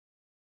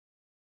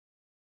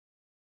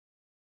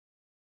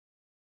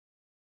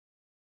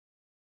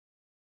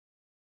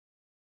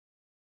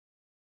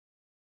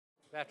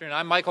Good afternoon.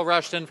 I'm Michael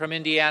Rushton from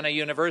Indiana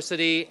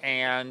University,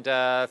 and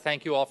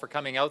thank you all for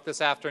coming out this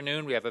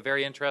afternoon. We have a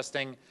very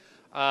interesting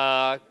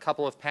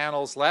couple of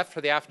panels left for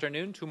the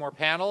afternoon, 2 more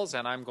panels,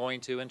 and I'm going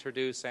to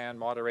introduce and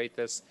moderate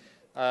this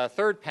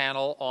third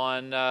panel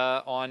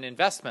on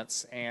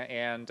investments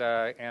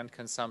and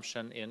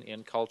consumption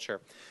in culture.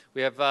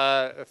 We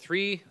have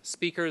 3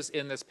 speakers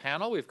in this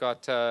panel. We've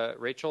got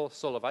Rachel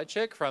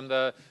Soloveitchik from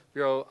the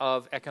Bureau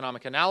of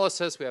Economic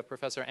Analysis. We have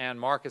Professor Ann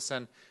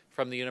Markison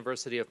from the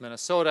University of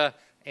Minnesota,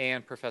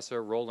 and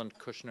Professor Roland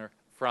Kushner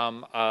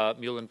from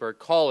Muhlenberg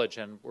College,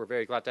 and we're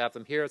very glad to have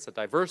them here. It's a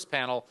diverse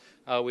panel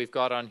we've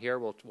got on here.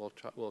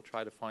 We'll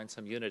try to find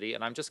some unity,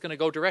 and I'm just going to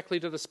go directly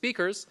to the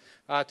speakers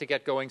to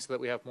get going so that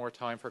we have more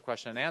time for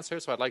question and answer.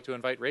 So I'd like to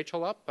invite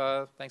Rachel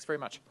up. Thanks very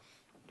much.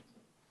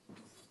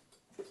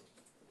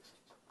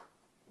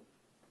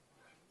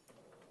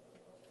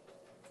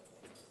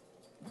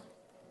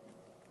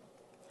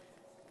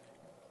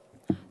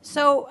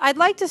 So I'd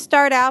like to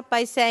start out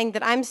by saying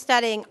that I'm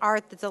studying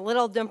art that's a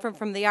little different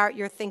from the art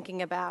you're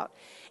thinking about.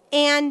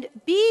 And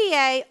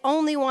BEA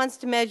only wants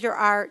to measure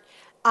art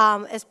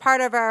as part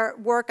of our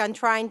work on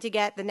trying to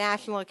get the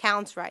national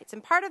accounts rights.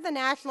 And part of the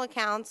national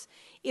accounts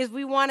is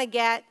we want to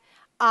get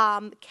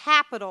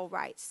capital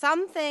rights.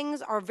 Some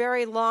things are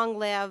very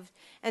long-lived,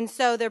 and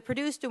so they're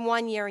produced in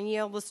 1 year and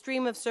yield a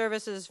stream of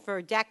services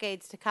for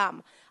decades to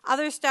come.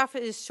 Other stuff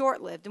is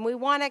short-lived, and we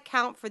want to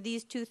account for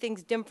these 2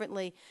 things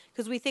differently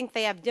because we think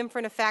they have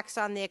different effects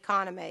on the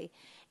economy.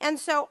 And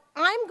so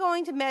I'm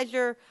going to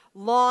measure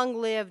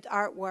long-lived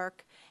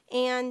artwork,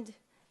 and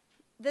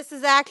this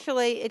is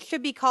actually, it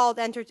should be called,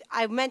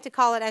 I meant to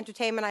call it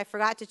entertainment. I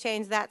forgot to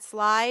change that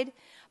slide.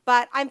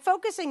 But I'm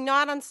focusing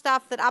not on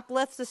stuff that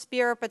uplifts the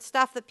spirit, but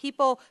stuff that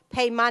people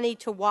pay money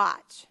to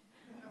watch.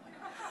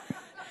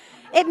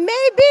 It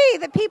may be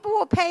that people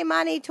will pay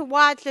money to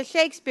watch a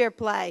Shakespeare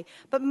play,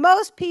 but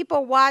most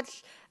people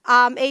watch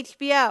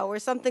HBO or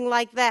something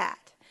like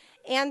that.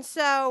 And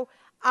so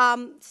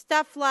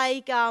stuff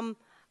like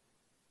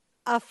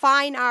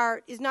fine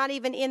art is not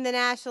even in the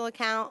national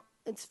account.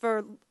 It's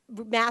for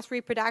mass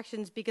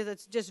reproductions because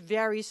it's just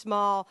very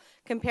small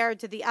compared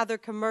to the other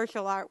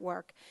commercial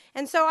artwork.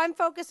 And so I'm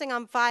focusing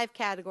on 5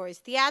 categories: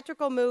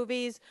 theatrical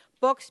movies,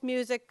 books,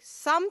 music,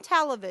 some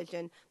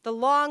television, the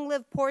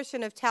long-lived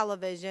portion of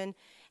television,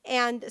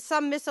 and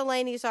some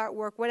miscellaneous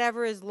artwork,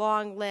 whatever is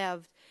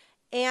long-lived.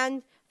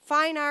 And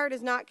fine art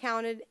is not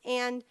counted,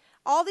 and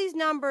all these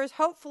numbers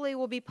hopefully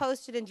will be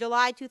posted in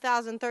July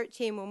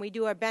 2013 when we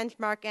do our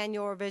benchmark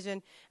annual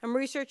revision, and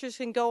researchers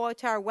can go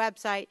to our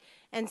website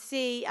and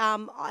see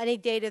any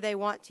data they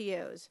want to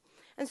use.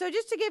 And so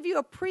just to give you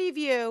a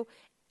preview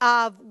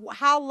of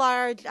how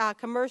large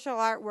commercial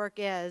artwork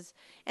is,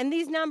 and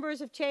these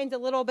numbers have changed a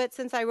little bit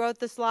since I wrote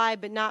the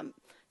slide, but not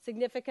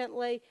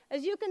significantly.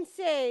 As you can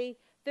see,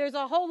 there's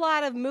a whole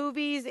lot of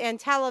movies and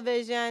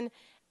television,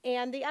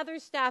 and the other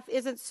stuff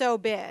isn't so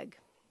big.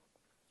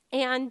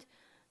 And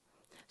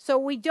so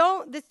we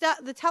don't,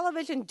 the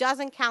television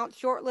doesn't count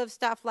short-lived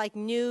stuff like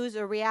news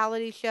or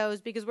reality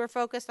shows because we're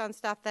focused on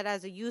stuff that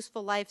has a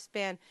useful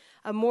lifespan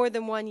of more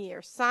than 1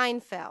 year.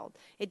 Seinfeld.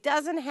 It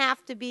doesn't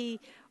have to be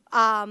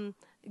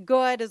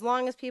good as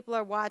long as people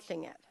are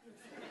watching it.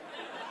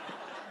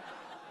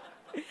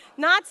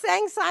 Not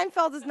saying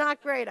Seinfeld is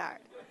not great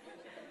art.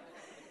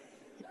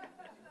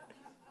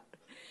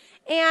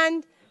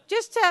 And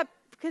just to,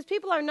 because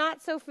people are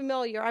not so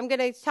familiar, I'm going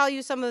to tell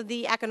you some of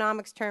the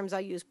economics terms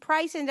I use.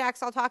 Price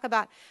index, I'll talk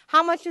about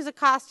how much does it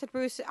cost to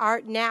produce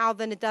art now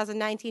than it does in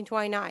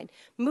 1929.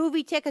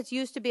 Movie tickets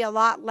used to be a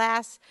lot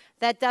less.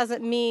 That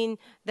doesn't mean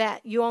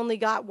that you only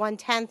got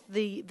 1/10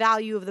 the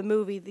value of the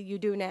movie that you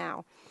do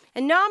now.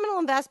 And nominal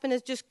investment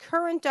is just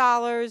current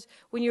dollars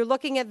when you're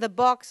looking at the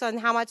books on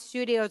how much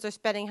studios are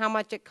spending, how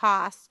much it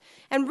costs.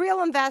 And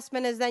real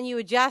investment is then you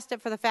adjust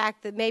it for the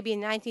fact that maybe in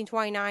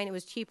 1929 it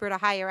was cheaper to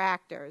hire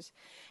actors.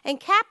 And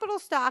capital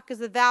stock is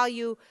the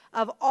value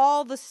of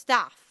all the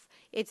stuff.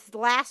 It's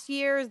last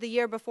year's, the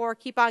year before,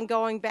 keep on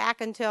going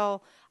back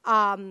until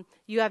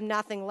you have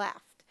nothing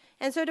left.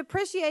 And so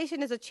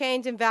depreciation is a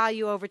change in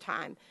value over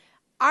time.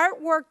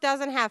 Artwork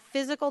doesn't have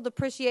physical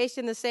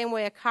depreciation the same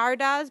way a car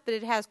does, but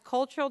it has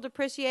cultural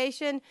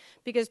depreciation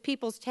because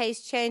people's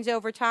tastes change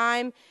over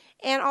time.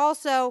 And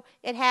also,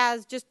 it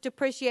has just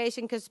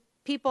depreciation because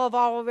people have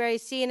already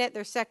seen it,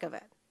 they're sick of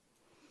it.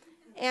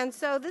 And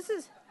so this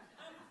is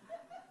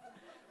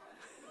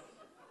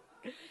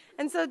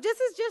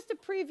just a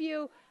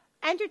preview.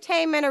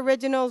 Entertainment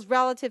originals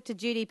relative to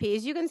GDP.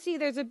 As you can see,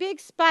 there's a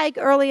big spike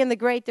early in the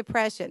Great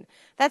Depression.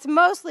 That's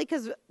mostly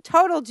because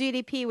total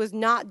GDP was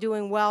not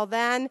doing well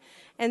then,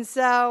 and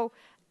so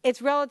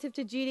it's relative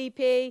to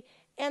GDP.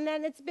 And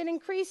then it's been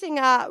increasing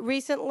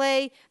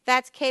recently.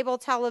 That's cable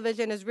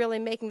television is really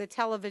making the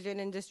television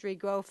industry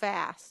grow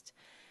fast.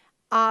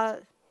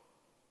 And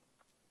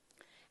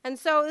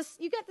so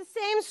you get the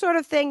same sort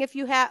of thing if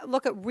you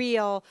look at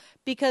real,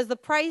 because the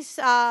price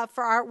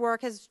for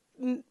artwork has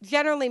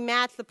generally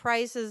match the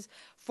prices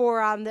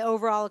for the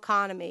overall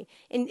economy.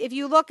 And if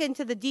you look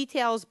into the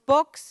details,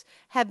 books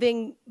have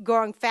been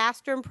growing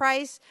faster in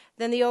price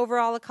than the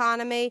overall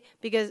economy,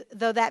 because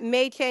though that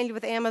may change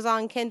with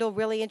Amazon Kindle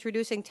really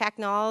introducing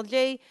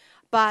technology,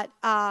 but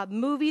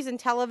movies and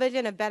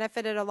television have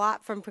benefited a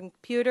lot from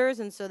computers,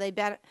 and so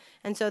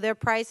their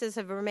prices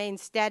have remained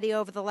steady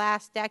over the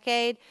last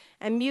decade.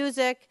 And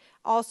music,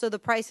 also the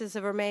prices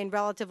have remained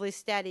relatively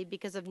steady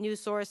because of new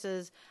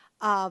sources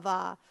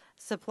of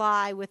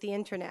supply with the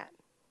internet.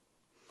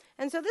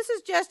 And so this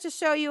is just to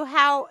show you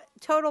how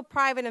total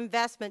private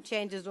investment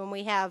changes when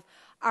we have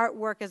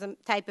artwork as a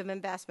type of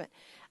investment.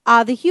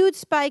 The huge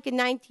spike in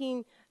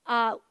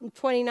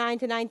 1929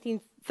 to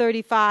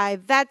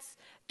 1935, that's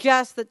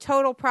just the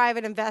total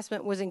private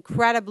investment was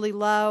incredibly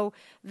low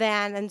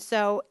then, and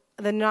so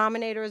the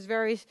denominator is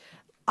very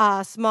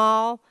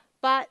small.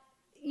 But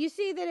you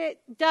see that it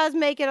does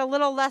make it a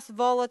little less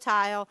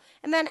volatile.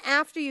 And then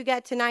after you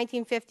get to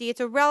 1950, it's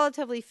a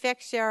relatively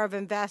fixed share of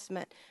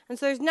investment. And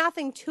so there's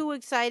nothing too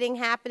exciting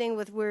happening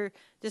with we're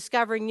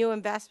discovering new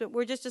investment.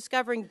 We're just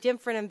discovering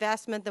different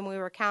investment than we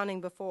were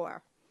counting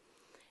before.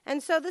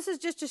 And so this is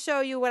just to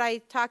show you what I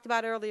talked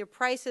about earlier,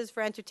 prices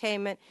for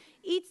entertainment.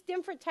 Each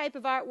different type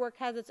of artwork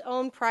has its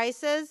own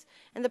prices,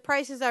 and the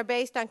prices are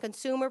based on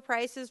consumer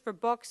prices for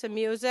books and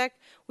music.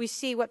 We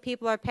see what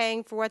people are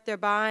paying for what they're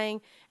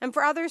buying. And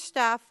for other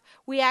stuff,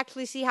 we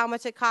actually see how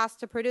much it costs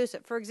to produce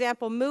it. For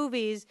example,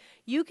 movies,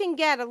 you can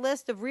get a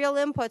list of real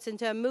inputs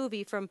into a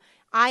movie from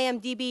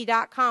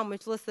imdb.com,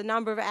 which lists the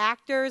number of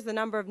actors, the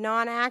number of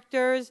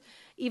non-actors,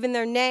 even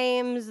their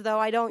names, though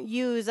I don't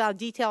use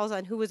details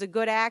on who was a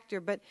good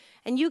actor.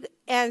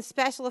 And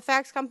special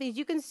effects companies,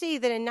 you can see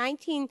that in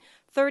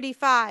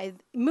 1935,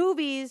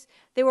 movies,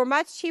 they were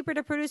much cheaper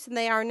to produce than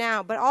they are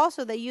now, but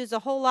also they used a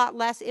whole lot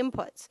less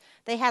inputs.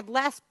 They had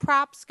less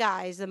props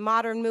guys than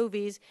modern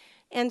movies,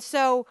 and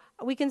so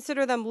we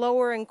consider them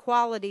lower in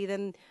quality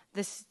than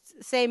the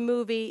same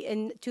movie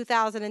in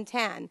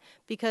 2010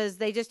 because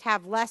they just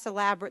have less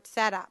elaborate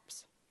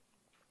setups.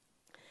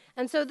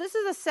 And so this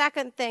is a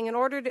second thing.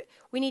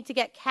 We need to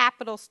get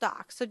capital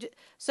stock.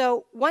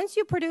 So once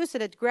you produce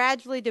it, it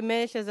gradually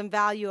diminishes in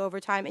value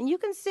over time. And you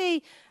can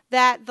see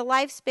that the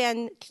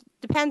lifespan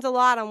depends a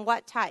lot on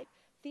what type.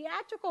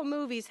 Theatrical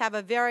movies have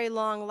a very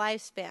long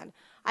lifespan.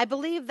 I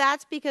believe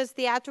that's because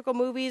theatrical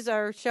movies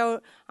are shown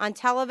on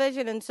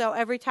television, and so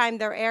every time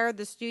they're aired,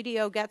 the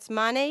studio gets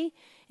money.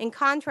 In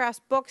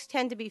contrast, books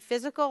tend to be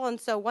physical, and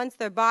so once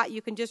they're bought,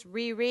 you can just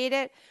reread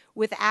it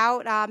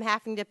without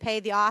having to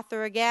pay the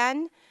author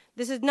again.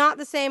 This is not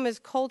the same as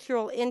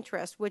cultural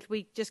interest, which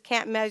we just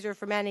can't measure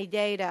from any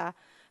data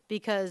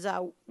because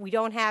we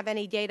don't have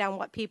any data on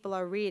what people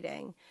are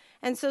reading.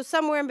 And so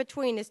somewhere in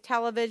between is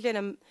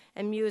television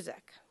and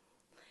music.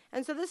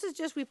 And so this is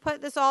just, we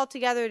put this all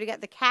together to get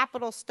the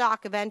capital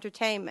stock of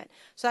entertainment.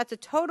 So that's the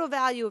total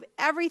value of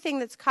everything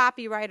that's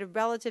copyrighted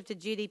relative to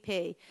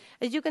GDP.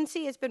 As you can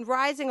see, it's been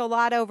rising a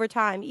lot over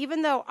time.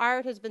 Even though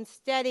art has been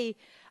steady,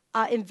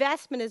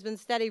 investment has been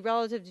steady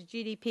relative to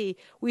GDP.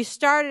 We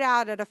started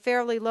out at a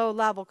fairly low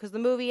level because the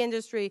movie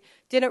industry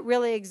didn't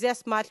really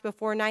exist much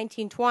before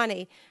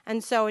 1920.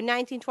 And so in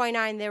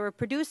 1929, they were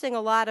producing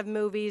a lot of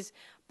movies,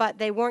 but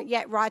they weren't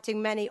yet watching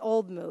many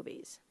old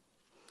movies.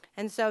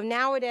 And so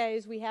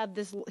nowadays we have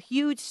this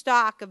huge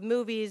stock of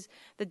movies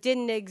that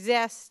didn't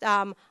exist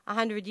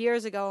 100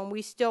 years ago, and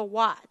we still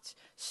watch.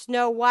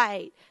 Snow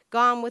White,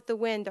 Gone with the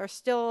Wind are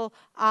still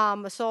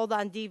sold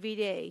on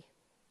DVD.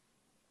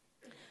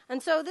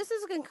 And so this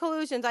is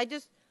conclusions.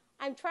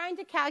 I'm trying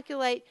to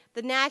calculate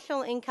the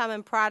national income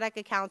and product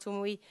accounts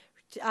when we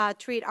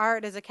treat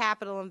art as a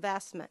capital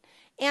investment.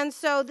 And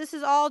so this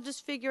is all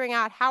just figuring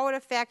out how it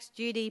affects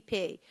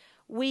GDP.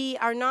 We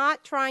are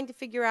not trying to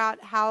figure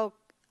out how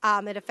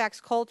it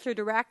affects culture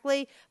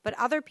directly, but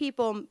other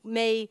people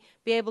may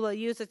be able to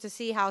use it to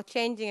see how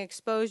changing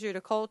exposure to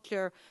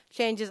culture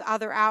changes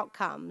other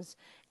outcomes.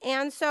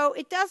 And so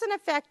it doesn't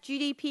affect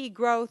GDP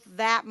growth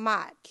that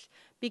much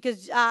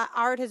because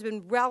art has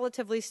been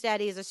relatively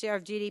steady as a share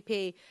of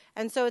GDP.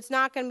 And so it's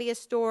not going to be a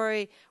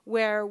story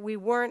where we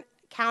weren't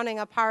counting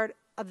a part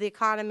of the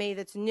economy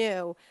that's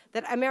new,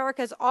 that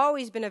America's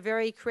always been a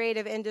very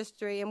creative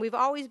industry, and we've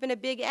always been a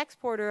big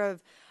exporter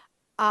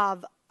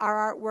of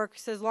our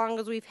artworks as long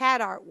as we've had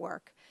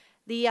artwork.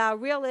 The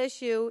real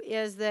issue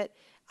is that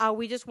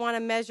we just want to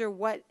measure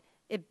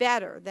it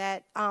better,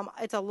 that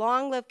it's a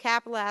long-lived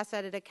capital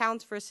asset. It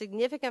accounts for a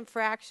significant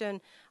fraction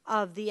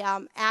of the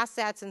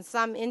assets in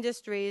some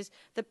industries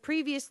that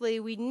previously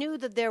we knew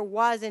that there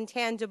was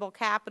intangible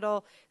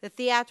capital. The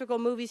theatrical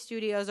movie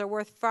studios are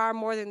worth far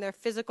more than their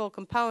physical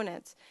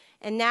components.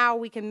 And now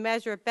we can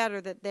measure it better,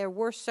 that they're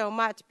worth so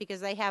much because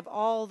they have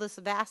all this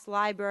vast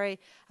library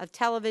of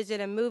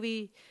television and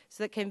movies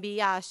that can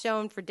be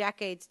shown for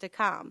decades to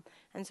come.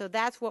 And so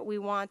that's what we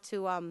want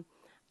to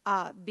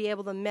be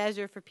able to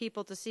measure for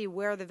people to see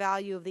where the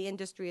value of the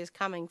industry is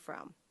coming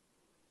from.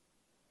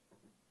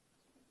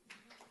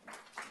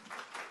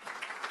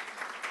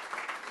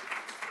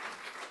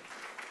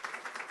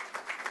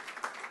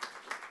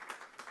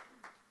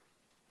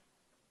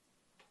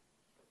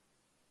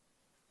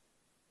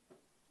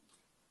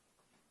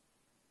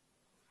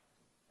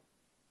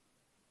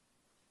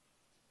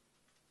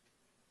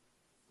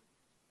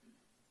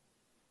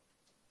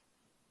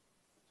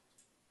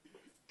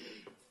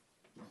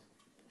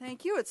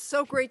 Thank you. It's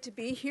so great to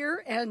be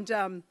here, and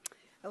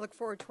I look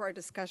forward to our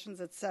discussions,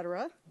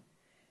 etc.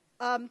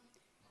 I'm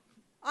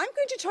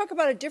going to talk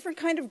about a different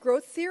kind of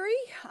growth theory.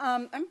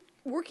 I'm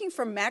working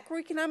from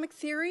macroeconomic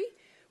theory,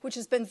 which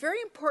has been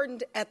very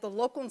important at the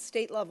local and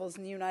state levels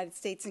in the United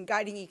States in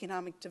guiding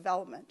economic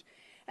development.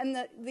 And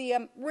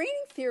the reigning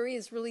theory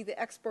is really the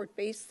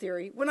export-based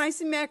theory. When I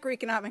say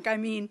macroeconomic, I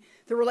mean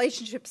the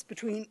relationships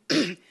between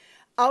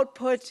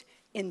output,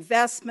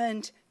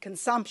 investment,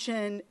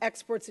 consumption,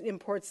 exports and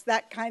imports.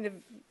 That kind of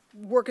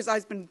work has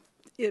always been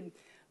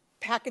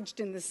packaged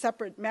in the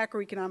separate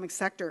macroeconomic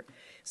sector.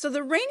 So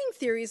the reigning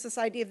theory is this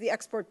idea of the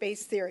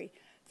export-based theory,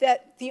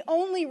 that the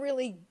only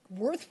really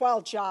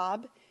worthwhile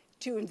job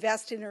to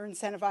invest in or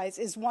incentivize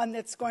is one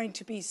that's going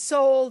to be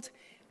sold,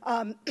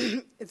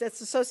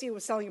 that's associated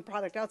with selling a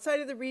product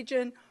outside of the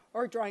region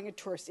or drawing a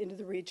tourist into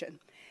the region.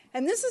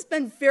 And this has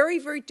been very,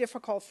 very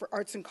difficult for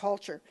arts and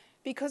culture,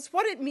 because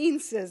what it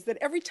means is that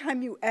every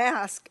time you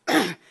ask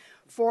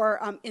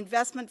for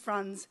investment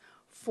funds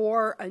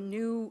for a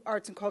new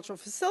arts and cultural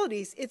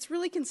facilities, it's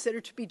really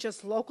considered to be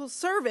just local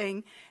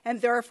serving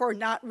and therefore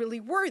not really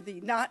worthy,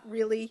 not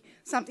really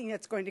something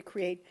that's going to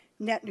create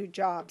net new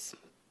jobs.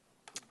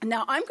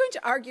 Now, I'm going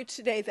to argue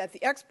today that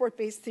the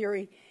export-based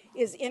theory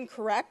is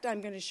incorrect.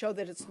 I'm going to show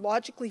that it's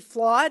logically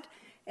flawed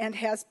and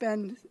has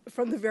been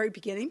from the very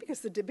beginning,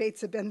 because the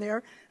debates have been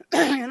there.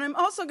 And I'm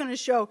also going to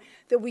show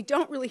that we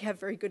don't really have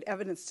very good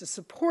evidence to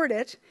support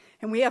it,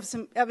 and we have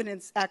some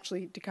evidence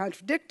actually to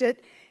contradict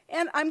it.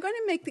 And I'm going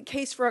to make the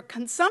case for a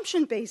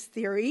consumption-based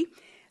theory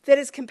that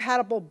is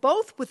compatible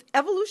both with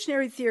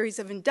evolutionary theories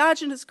of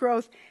endogenous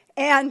growth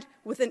and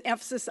with an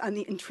emphasis on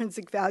the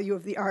intrinsic value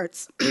of the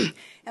arts.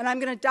 And I'm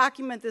going to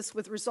document this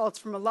with results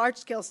from a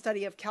large-scale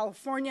study of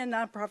California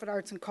nonprofit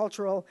arts and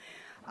cultural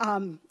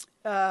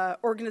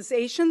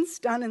organizations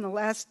done in the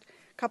last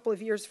couple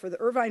of years for the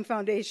Irvine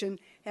Foundation,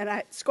 and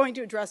it's going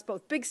to address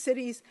both big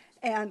cities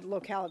and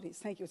localities.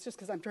 Thank you. It's just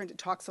because I'm trying to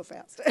talk so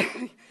fast.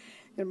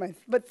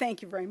 But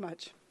thank you very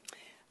much.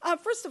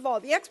 First of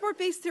all, the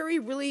export-based theory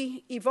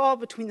really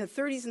evolved between the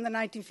 30s and the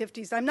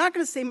 1950s. I'm not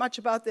going to say much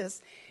about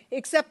this,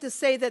 except to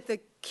say that the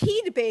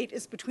key debate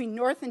is between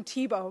North and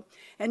Thibault.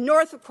 And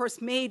North, of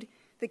course, made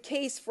the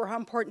case for how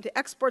important to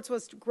exports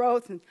was to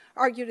growth and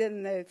argued that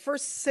in the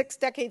first 6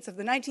 decades of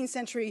the 19th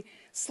century,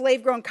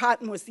 slave-grown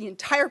cotton was the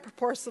entire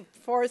proportional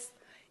force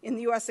in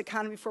the U.S.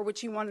 economy, for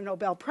which he won a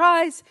Nobel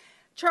Prize.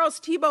 Charles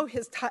Thibault,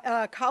 his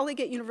colleague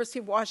at University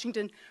of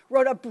Washington,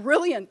 wrote a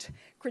brilliant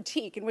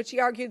critique in which he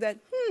argued that,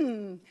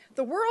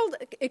 the world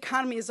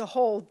economy as a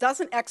whole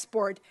doesn't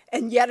export,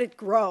 and yet it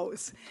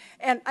grows.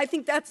 And I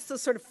think that's the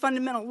sort of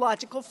fundamental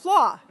logical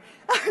flaw.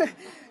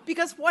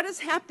 Because what is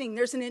happening,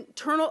 there's an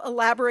internal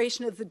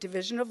elaboration of the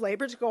division of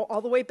labor, to go all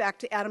the way back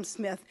to Adam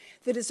Smith,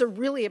 that is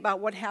really about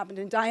what happened.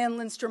 And Diane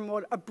Lindstrom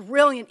wrote a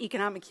brilliant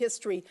economic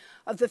history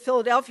of the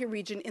Philadelphia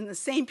region in the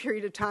same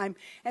period of time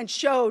and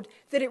showed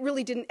that it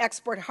really didn't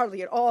export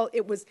hardly at all.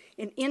 It was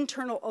an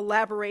internal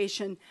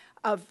elaboration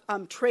of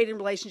trade and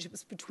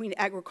relationships between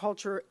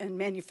agriculture and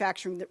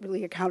manufacturing that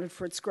really accounted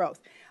for its growth.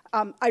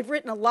 I've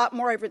written a lot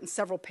more. I've written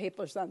several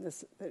papers on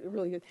this.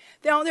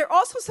 Now, there are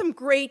also some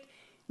great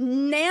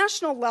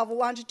national level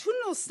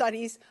longitudinal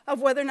studies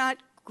of whether or not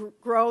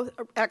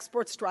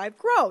exports drive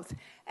growth.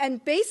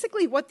 And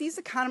basically what these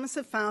economists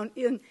have found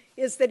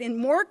is that in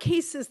more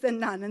cases than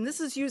none, and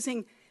this is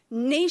using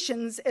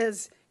nations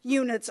as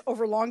units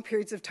over long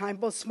periods of time,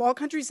 both small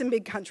countries and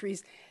big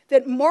countries,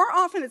 that more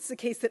often it's the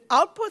case that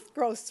output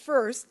grows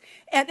first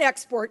and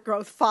export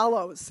growth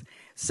follows.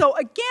 So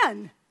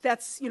again,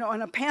 that's,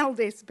 on a panel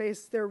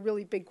database, there are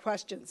really big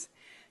questions.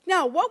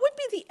 Now, what would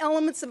be the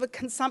elements of a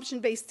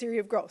consumption-based theory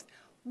of growth?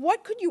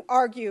 What could you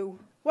argue,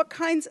 what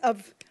kinds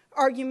of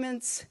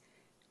arguments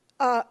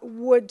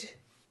would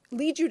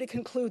lead you to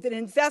conclude that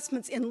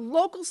investments in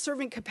local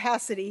serving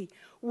capacity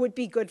would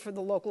be good for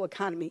the local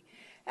economy?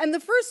 And the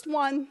first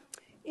one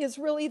is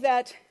really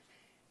that,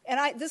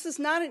 and this is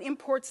not an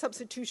import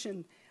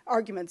substitution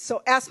argument,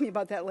 so ask me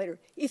about that later.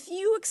 If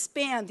you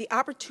expand the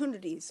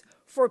opportunities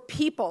for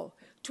people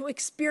to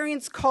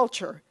experience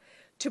culture,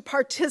 to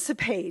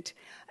participate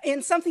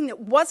in something that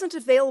wasn't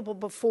available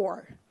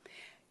before,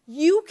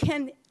 you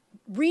can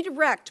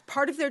redirect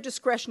part of their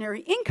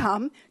discretionary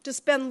income to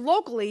spend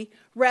locally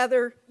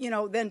rather,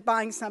 than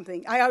buying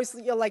something. I always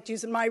like to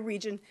use in my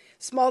region,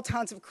 small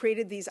towns have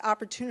created these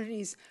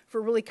opportunities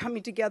for really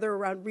coming together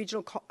around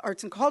regional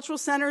arts and cultural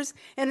centers.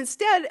 And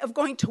instead of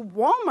going to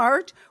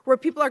Walmart, where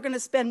people are going to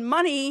spend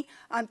money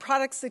on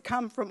products that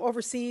come from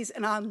overseas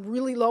and on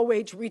really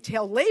low-wage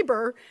retail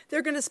labor,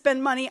 they're going to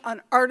spend money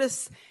on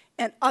artists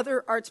and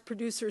other arts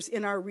producers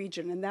in our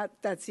region. And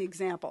that's the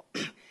example.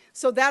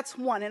 So that's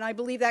one, and I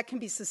believe that can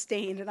be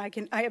sustained, and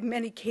I have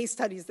many case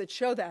studies that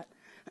show that.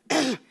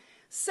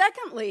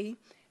 Secondly,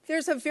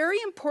 there's a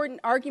very important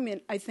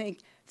argument, I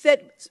think,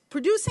 that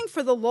producing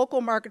for the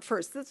local market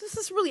first, this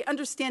is really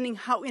understanding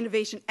how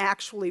innovation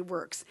actually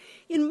works.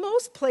 In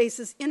most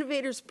places,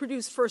 innovators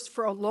produce first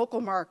for a local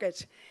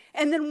market,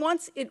 and then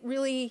once it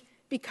really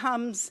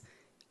becomes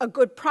a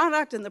good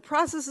product and the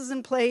process is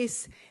in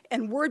place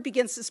and word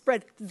begins to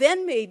spread,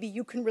 then maybe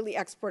you can really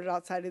export it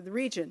outside of the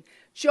region.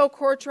 Joe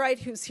Courtwright,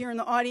 who's here in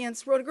the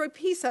audience, wrote a great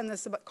piece on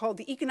this called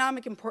The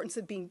Economic Importance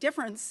of Being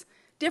Different,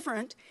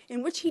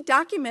 in which he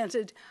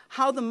documented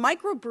how the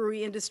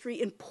microbrewery industry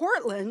in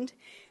Portland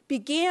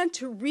began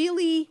to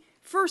really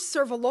first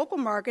serve a local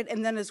market,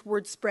 and then as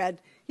word spread,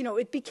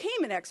 it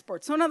became an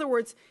export. So in other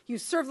words, you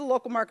serve the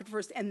local market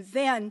first, and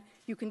then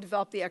you can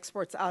develop the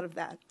exports out of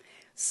that.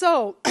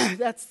 So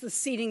that's the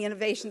seeding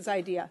innovations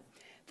idea.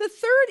 The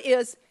third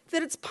is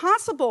that it's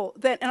possible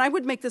that, and I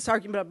would make this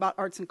argument about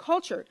arts and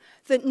culture,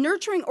 that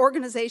nurturing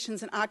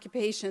organizations and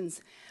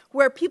occupations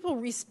where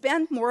people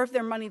spend more of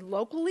their money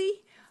locally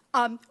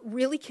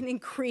really can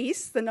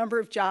increase the number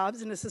of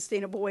jobs in a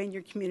sustainable way in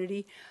your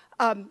community,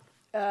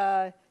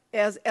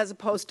 as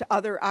opposed to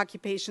other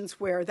occupations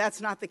where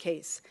that's not the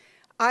case.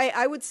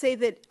 I would say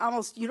that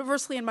almost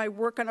universally in my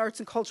work on arts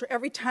and culture,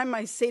 every time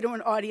I say to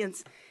an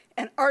audience,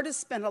 and artists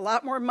spend a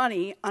lot more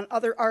money on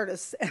other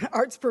artists and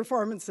arts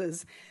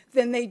performances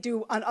than they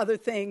do on other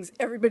things,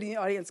 everybody in the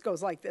audience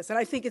goes like this. And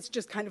I think it's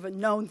just kind of a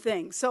known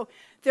thing. So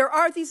there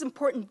are these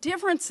important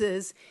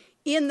differences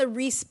in the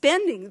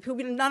respending.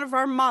 None of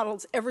our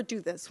models ever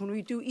do this. When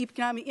we do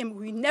economic impact,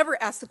 we never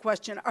ask the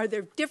question, are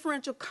there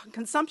differential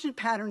consumption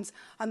patterns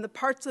on the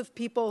parts of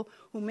people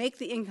who make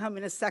the income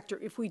in a sector?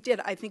 If we did,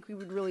 I think we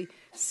would really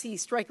see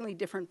strikingly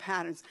different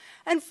patterns.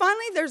 And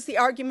finally, there's the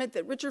argument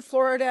that Richard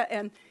Florida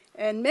and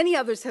many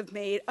others have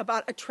made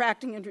about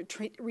attracting and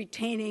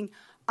retaining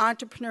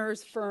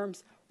entrepreneurs,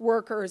 firms,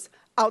 workers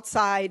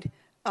outside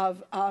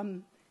of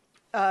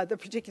the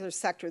particular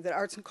sector, that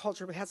arts and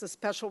culture has a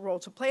special role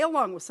to play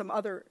along with some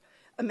other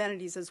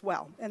amenities as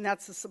well. And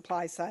that's the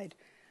supply side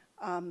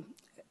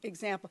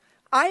example.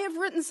 I have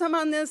written some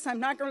on this. I'm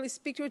not going to really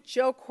speak to it.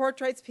 Joe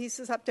Courtwright's piece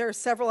is up there,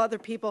 several other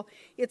people.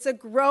 It's a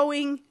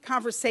growing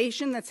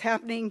conversation that's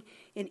happening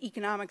in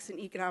economics and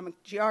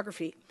economic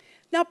geography.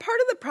 Now, part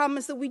of the problem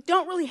is that we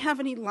don't really have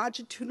any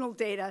longitudinal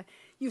data.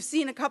 You've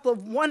seen a couple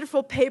of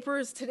wonderful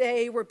papers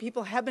today where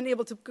people have been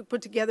able to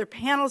put together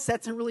panel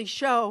sets and really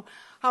show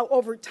how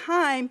over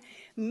time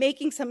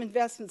making some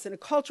investments in a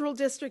cultural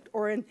district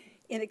or in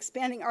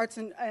expanding arts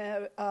and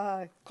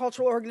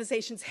cultural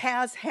organizations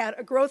has had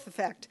a growth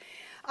effect.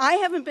 I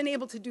haven't been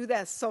able to do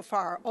that so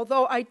far,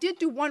 although I did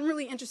do one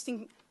really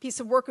interesting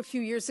piece of work a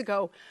few years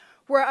ago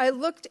where I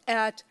looked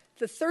at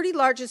the 30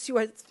 largest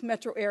U.S.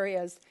 metro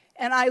areas,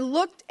 and I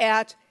looked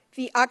at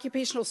the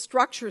occupational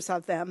structures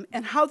of them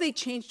and how they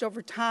changed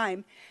over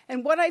time.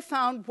 And what I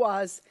found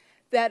was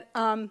that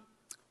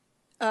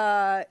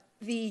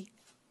the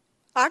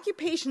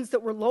occupations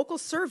that were local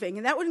serving,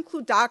 and that would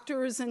include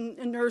doctors and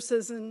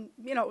nurses and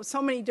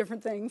so many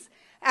different things,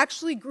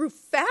 actually grew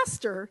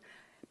faster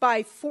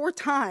by 4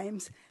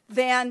 times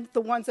than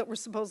the ones that were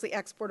supposedly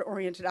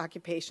export-oriented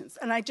occupations.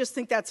 And I just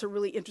think that's a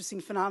really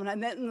interesting phenomenon.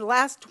 And that in the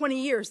last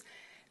 20 years,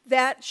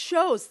 that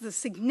shows the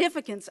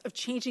significance of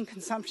changing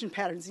consumption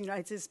patterns in the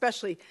United States,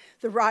 especially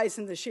the rise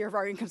in the share of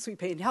our incomes we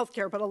pay in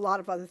healthcare, but a lot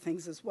of other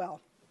things as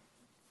well.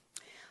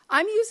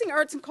 I'm using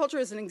arts and culture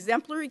as an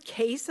exemplary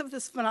case of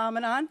this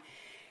phenomenon.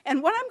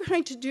 And what I'm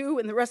going to do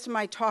in the rest of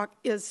my talk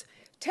is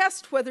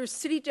test whether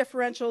city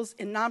differentials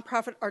in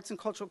nonprofit arts and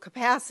cultural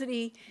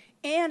capacity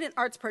and in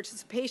arts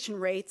participation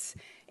rates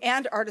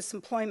and artist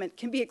employment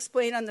can be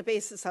explained on the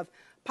basis of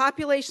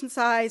population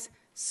size,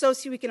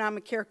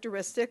 socioeconomic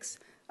characteristics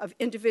of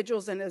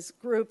individuals and as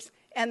groups,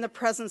 and the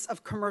presence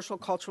of commercial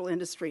cultural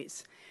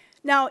industries.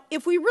 Now,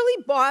 if we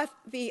really bought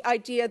the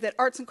idea that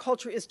arts and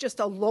culture is just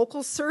a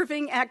local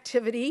serving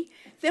activity,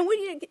 then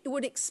we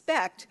would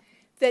expect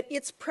that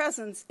its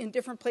presence in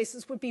different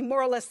places would be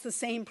more or less the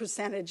same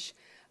percentage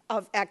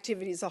of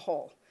activity as a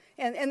whole.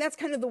 And that's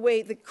kind of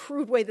the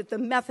crude way that the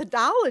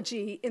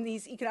methodology in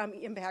these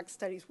economic impact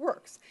studies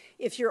works.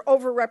 If you're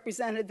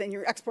overrepresented, then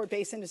you're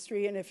export-based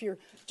industry, and if you're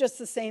just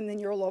the same, then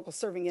you're a local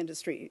serving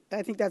industry.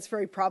 I think that's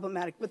very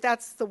problematic, but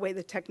that's the way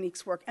the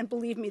techniques work. And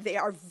believe me, they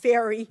are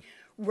very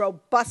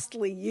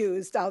robustly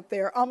used out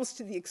there, almost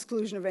to the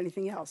exclusion of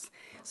anything else.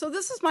 So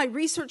this is my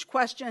research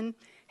question.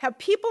 Have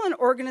people and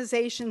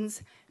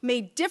organizations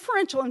made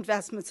differential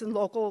investments in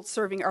local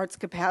serving arts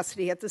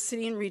capacity at the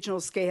city and regional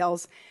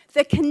scales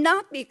that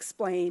cannot be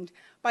explained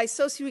by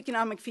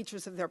socioeconomic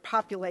features of their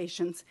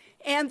populations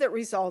and that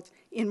result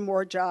in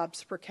more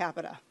jobs per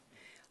capita?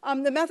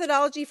 The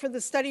methodology for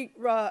the study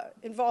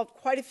involved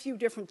quite a few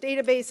different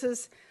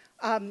databases.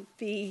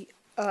 The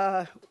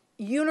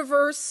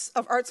universe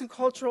of arts and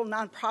cultural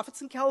nonprofits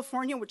in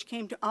California, which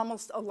came to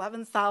almost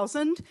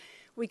 11,000,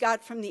 we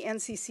got from the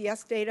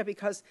NCCS data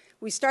because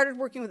we started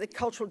working with the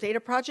Cultural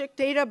Data Project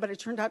data, but it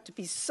turned out to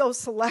be so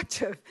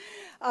selective,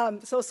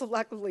 so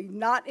selectively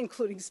not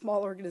including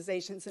small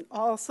organizations and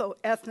also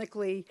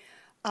ethnically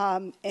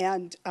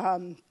and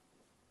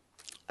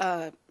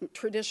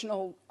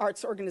traditional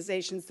arts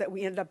organizations that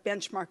we ended up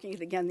benchmarking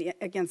it again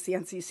against the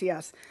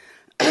NCCS.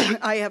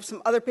 I have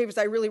some other papers.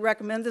 I really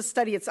recommend this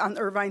study. It's on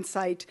the Irvine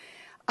site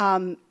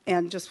and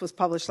just was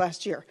published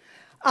last year.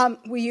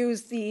 We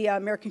use the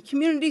American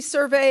Community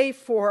Survey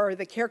for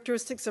the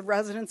characteristics of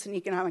residents and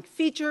economic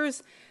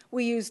features.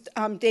 We used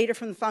data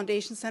from the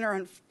Foundation Center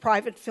on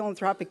private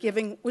philanthropic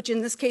giving, which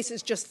in this case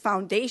is just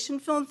foundation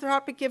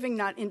philanthropic giving,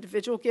 not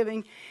individual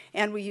giving.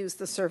 And we used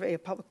the Survey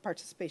of Public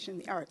Participation in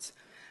the Arts.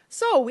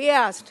 So we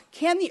asked,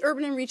 can the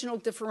urban and regional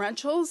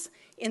differentials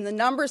in the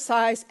number,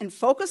 size, and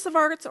focus of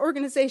arts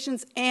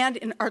organizations and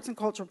in arts and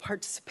cultural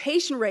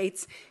participation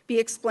rates be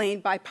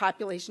explained by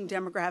population,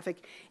 demographic,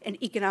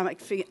 and economic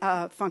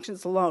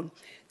functions alone?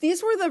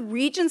 These were the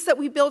regions that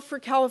we built for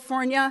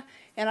California,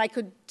 and I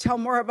could tell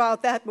more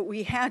about that, but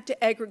we had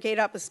to aggregate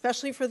up,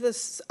 especially for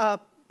this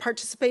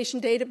participation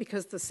data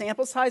because the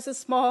sample size is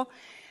small.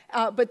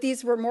 But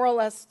these were more or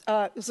less,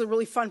 it was a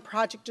really fun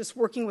project just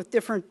working with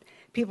different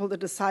people to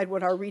decide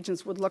what our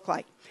regions would look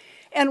like.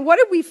 And what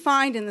did we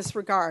find in this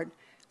regard?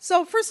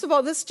 So first of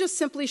all, this just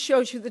simply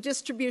shows you the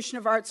distribution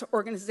of arts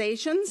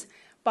organizations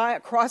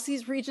across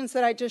these regions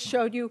that I just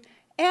showed you,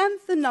 and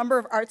the number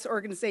of arts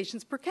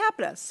organizations per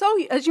capita.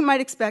 So as you might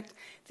expect,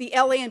 the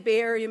LA and Bay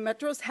Area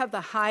metros have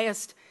the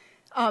highest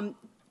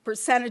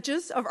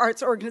percentages of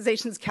arts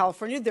organizations in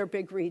California. They're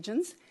big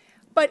regions.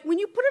 But when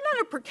you put it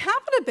on a per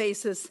capita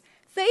basis,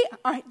 they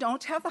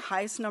don't have the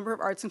highest number of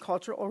arts and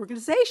cultural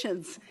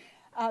organizations.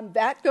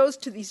 That goes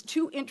to these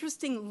two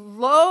interesting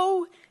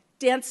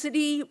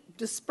low-density,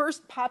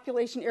 dispersed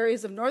population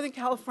areas of Northern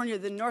California,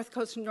 the North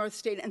Coast and North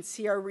State, and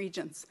Sierra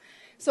regions.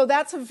 So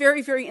that's a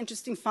very, very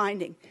interesting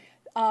finding.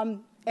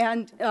 And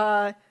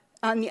on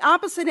the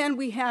opposite end,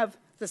 we have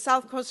the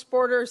South Coast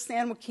border,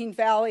 San Joaquin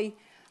Valley,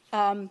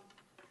 and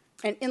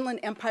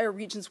Inland Empire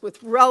regions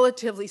with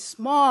relatively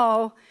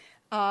small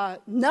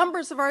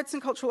numbers of arts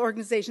and cultural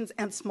organizations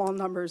and small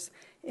numbers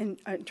in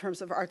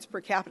terms of arts per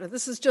capita.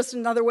 This is just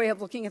another way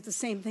of looking at the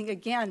same thing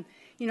again.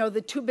 You know,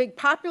 the two big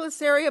populous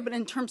area, but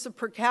in terms of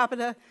per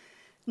capita,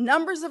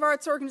 numbers of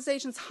arts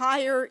organizations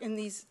higher in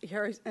these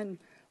areas and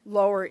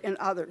lower in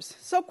others.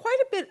 So quite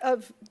a bit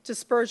of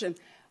dispersion.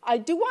 I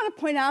do want to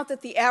point out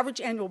that the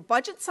average annual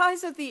budget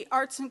size of the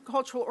arts and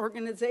cultural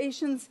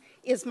organizations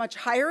is much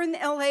higher in the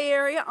LA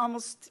area,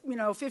 almost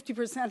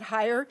 50%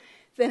 higher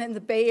than in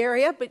the Bay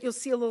Area, but you'll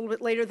see a little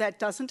bit later that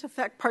doesn't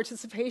affect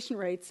participation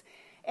rates,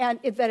 and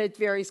that it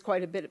varies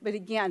quite a bit. But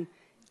again,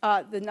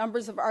 the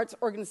numbers of arts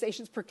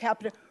organizations per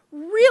capita,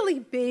 really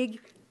big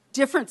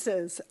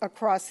differences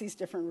across these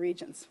different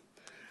regions.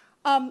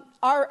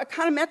 Our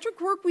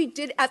econometric work we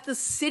did at the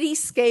city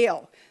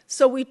scale.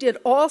 So we did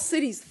all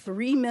cities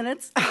 3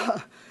 minutes.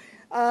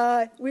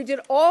 We did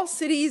all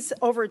cities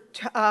over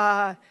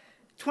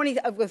 20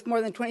 with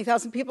more than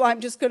 20,000 people.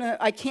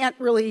 I can't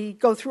really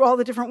go through all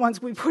the different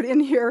ones we put in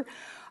here.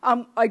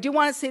 I do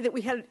want to say that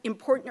we had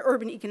important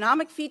urban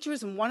economic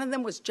features, and one of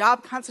them was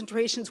job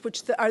concentrations,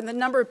 which are the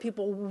number of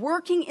people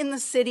working in the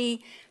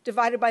city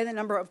divided by the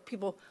number of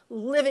people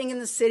living in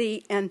the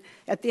city. And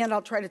at the end,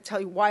 I'll try to tell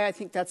you why I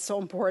think that's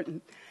so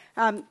important.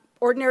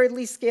 Ordinary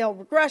least scale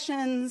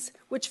regressions,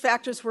 which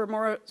factors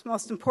were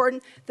most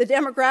important. The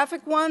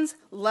demographic ones,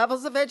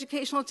 levels of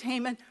educational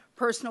attainment,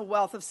 personal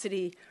wealth of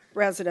city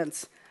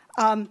residents.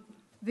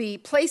 The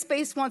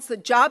place-based ones, the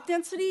job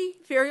density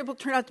variable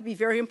turned out to be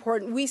very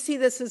important. We see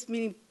this as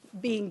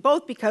being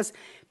both because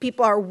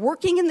people are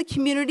working in the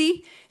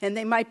community and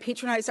they might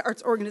patronize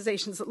arts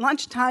organizations at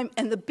lunchtime,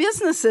 and the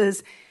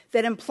businesses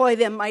that employ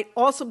them might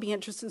also be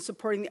interested in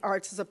supporting the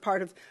arts as a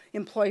part of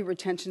employee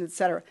retention, et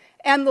cetera.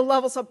 And the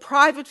levels of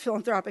private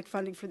philanthropic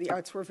funding for the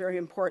arts were very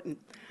important.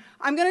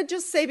 I'm going to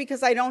just say,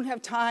 because I don't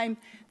have time,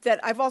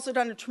 that I've also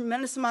done a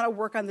tremendous amount of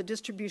work on the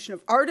distribution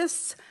of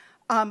artists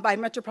by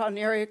metropolitan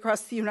area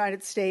across the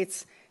United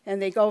States,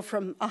 and they go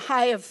from a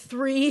high of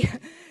 3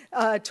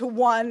 to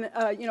 1,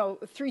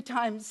 3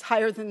 times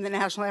higher than the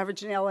national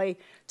average in LA,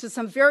 to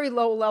some very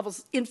low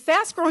levels in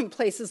fast-growing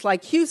places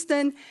like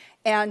Houston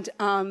and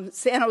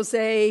San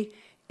Jose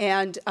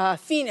and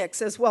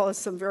Phoenix, as well as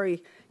some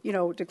very,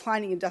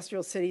 declining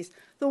industrial cities.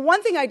 The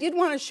one thing I did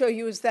want to show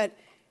you is that,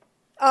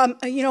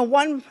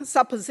 one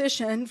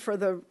supposition for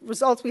the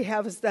results we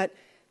have is that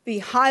the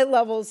high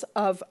levels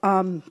of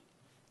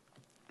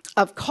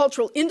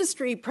cultural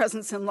industry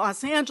presence in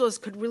Los Angeles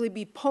could really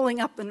be pulling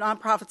up the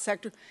nonprofit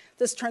sector.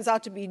 This turns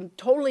out to be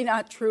totally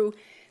not true.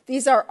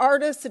 These are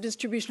artists, the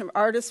distribution of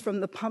artists from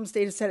the PUMS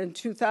data set in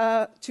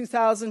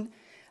 2000.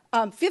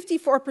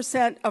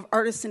 54% of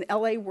artists in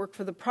LA work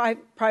for the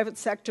private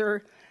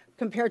sector,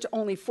 compared to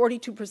only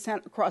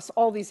 42% across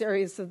all these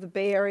areas of the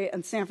Bay Area,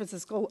 and San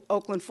Francisco,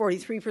 Oakland,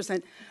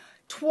 43%.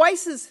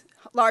 Twice as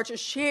large a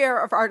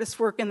share of artists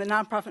work in the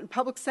nonprofit and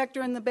public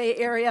sector in the Bay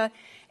Area,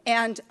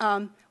 and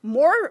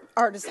more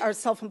artists are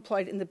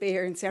self-employed in the Bay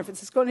Area and San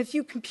Francisco. And if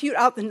you compute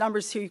out the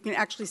numbers here, you can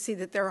actually see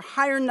that there are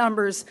higher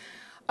numbers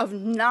of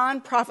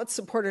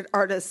nonprofit-supported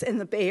artists in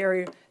the Bay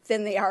Area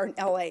than they are in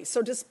LA.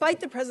 So despite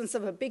the presence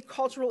of a big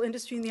cultural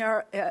industry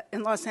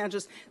in Los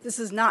Angeles, this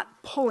is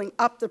not pulling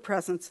up the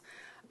presence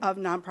of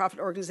nonprofit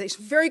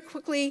organizations. Very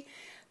quickly,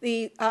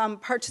 the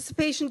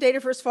participation data,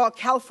 first of all,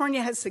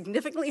 California has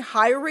significantly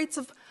higher rates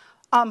of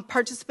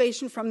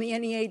participation from the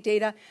NEA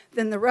data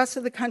than the rest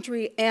of the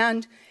country,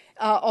 and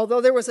Although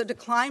there was a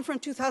decline from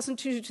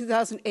 2002 to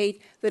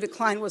 2008, the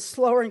decline was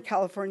slower in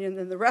California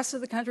than the rest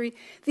of the country.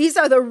 These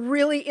are the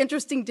really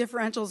interesting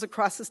differentials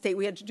across the state.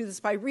 We had to do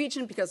this by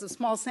region because of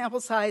small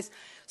sample size.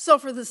 So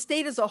for the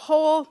state as a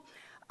whole,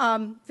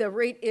 the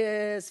rate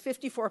is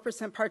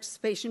 54%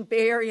 participation.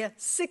 Bay Area,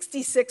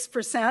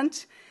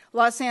 66%.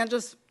 Los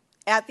Angeles,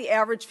 at the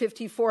average,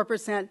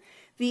 54%.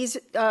 These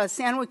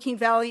San Joaquin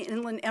Valley,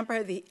 Inland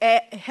Empire, the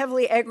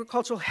heavily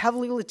agricultural,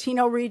 heavily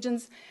Latino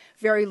regions,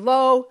 very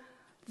low.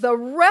 The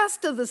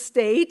rest of the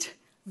state,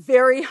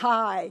 very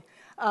high,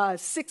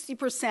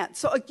 60%.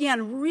 So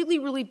again, really,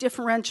 really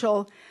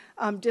differential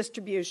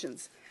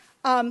distributions.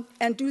 And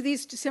do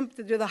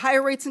the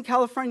higher rates in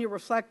California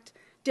reflect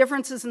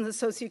differences in the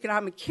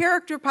socioeconomic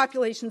character of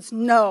populations?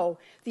 No.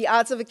 The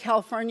odds of a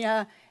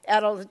California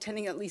adult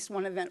attending at least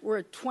one event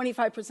were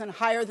 25%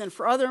 higher than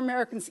for other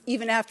Americans,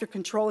 even after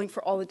controlling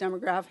for all the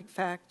demographic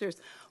factors.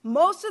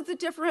 Most of the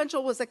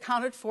differential was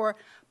accounted for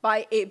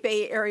by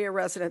Bay Area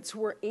residents, who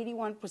were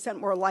 81%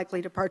 more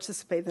likely to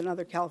participate than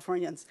other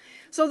Californians.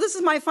 So this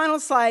is my final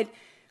slide.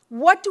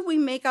 What do we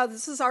make out?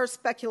 This is our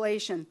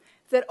speculation,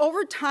 that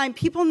over time,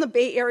 people in the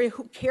Bay Area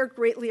who care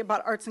greatly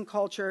about arts and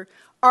culture,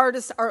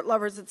 artists, art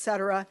lovers, et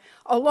cetera,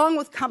 along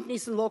with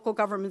companies and local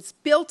governments,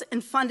 built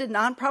and funded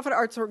nonprofit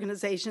arts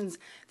organizations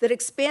that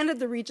expanded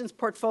the region's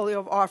portfolio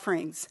of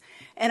offerings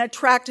and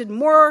attracted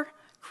more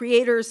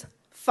creators,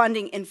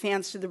 funding, and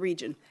fans to the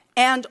region.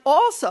 And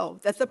also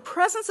that the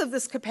presence of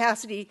this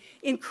capacity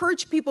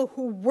encouraged people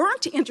who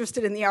weren't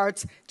interested in the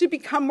arts to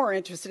become more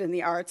interested in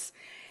the arts.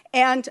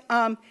 And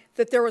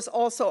that there was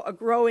also a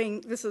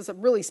growing, this is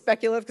really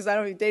speculative because I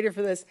don't have data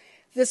for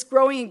this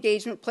growing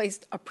engagement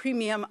placed a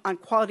premium on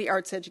quality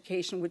arts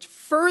education, which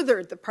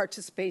furthered the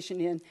participation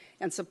in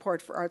and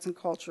support for arts and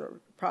culture.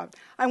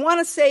 I want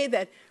to say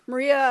that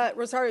Maria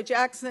Rosario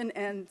Jackson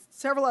and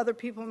several other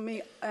people,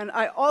 and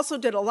I also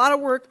did a lot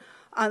of work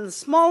on the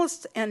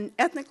smallest and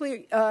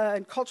ethnically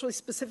and culturally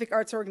specific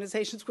arts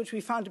organizations, which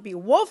we found to be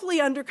woefully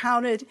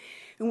undercounted.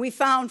 And we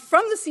found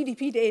from the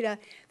CDP data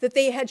that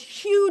they had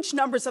huge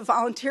numbers of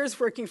volunteers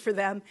working for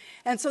them.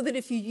 And so that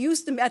if you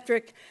use the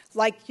metric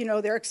like,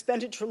 their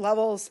expenditure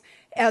levels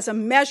as a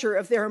measure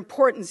of their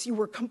importance, you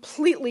were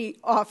completely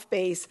off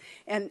base.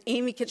 And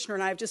Amy Kitchener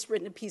and I have just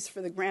written a piece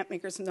for the grant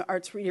makers in the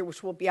Arts Reader,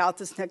 which will be out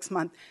this next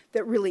month,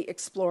 that really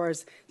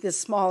explores this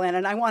small end.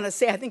 And I want to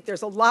say, I think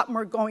there's a lot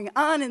more going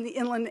on in the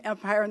Inland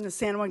Empire and the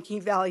San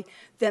Joaquin Valley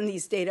than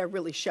these data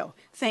really show.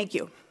 Thank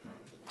you.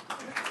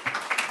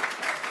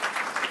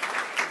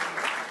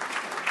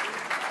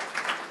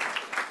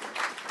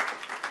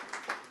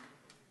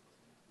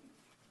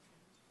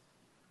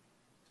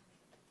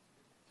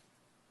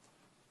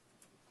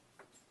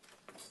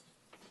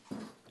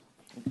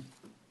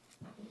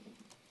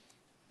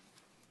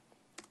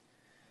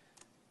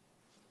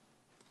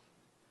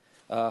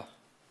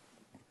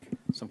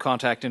 Some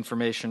contact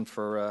information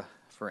for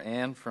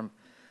Anne from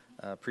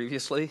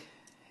previously.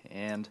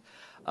 And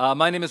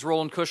my name is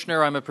Roland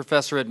Kushner. I'm a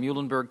professor at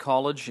Muhlenberg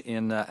College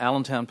in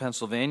Allentown,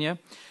 Pennsylvania.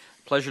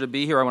 Pleasure to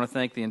be here. I want to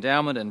thank the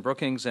Endowment and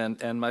Brookings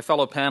and my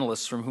fellow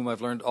panelists from whom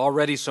I've learned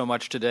already so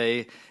much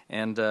today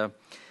and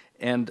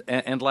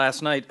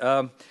last night.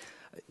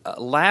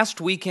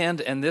 Last weekend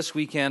and this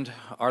weekend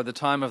are the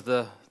time of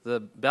the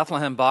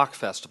Bethlehem Bach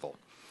Festival.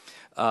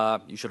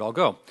 You should all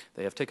go.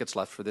 They have tickets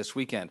left for this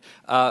weekend.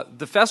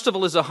 The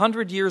festival is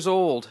 100 years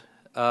old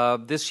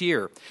this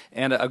year,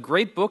 and a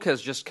great book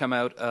has just come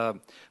out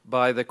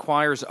by the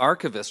choir's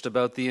archivist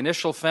about the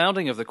initial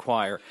founding of the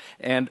choir.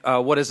 And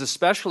what is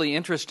especially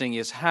interesting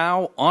is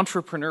how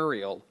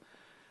entrepreneurial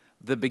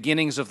the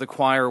beginnings of the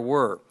choir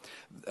were.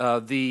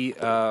 The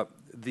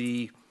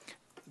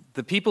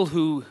people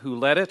who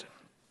led it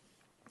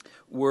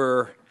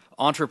were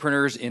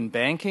entrepreneurs in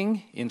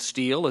banking, in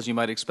steel, as you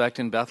might expect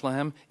in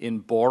Bethlehem, in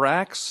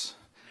borax.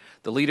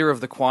 The leader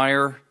of the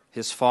choir,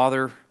 his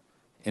father,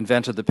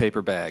 invented the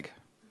paper bag.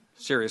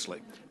 Seriously,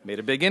 made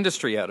a big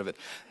industry out of it.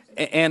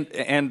 And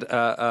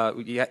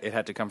it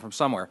had to come from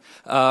somewhere.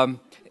 The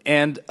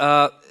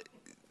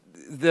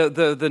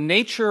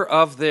nature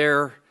of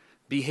their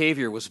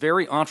behavior was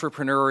very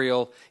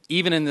entrepreneurial,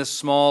 even in this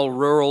small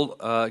rural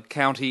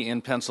county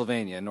in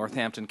Pennsylvania,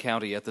 Northampton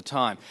County at the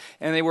time.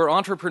 And they were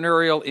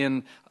entrepreneurial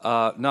in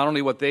not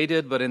only what they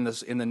did, but in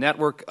the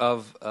network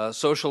of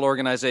social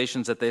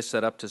organizations that they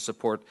set up to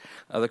support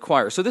the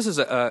choir. So this is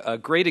a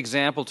great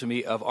example to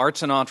me of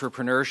arts and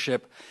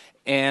entrepreneurship,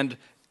 and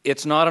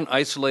it's not an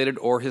isolated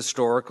or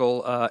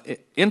historical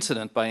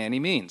incident by any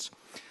means.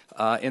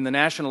 In the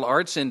National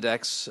Arts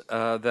Index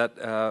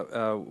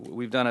that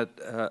we've done at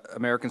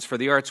Americans for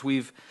the Arts,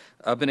 we've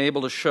been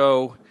able to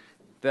show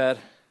that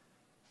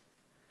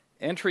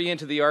entry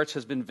into the arts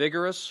has been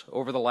vigorous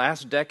over the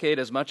last decade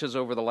as much as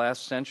over the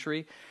last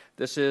century.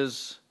 This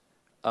is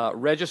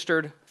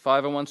registered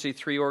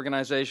 501c3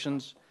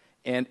 organizations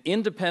and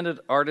independent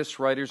artists,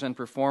 writers, and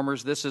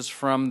performers. This is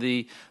from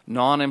the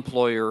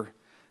non-employer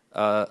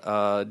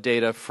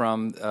data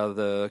from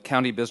the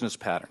county business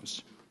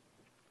patterns.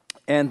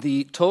 And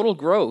the total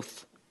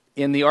growth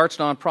in the arts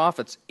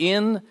nonprofits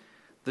in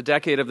the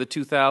decade of the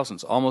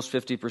 2000s, almost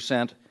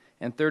 50%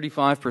 and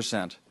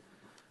 35%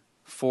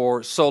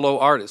 for solo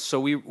artists. So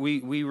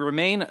we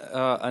remain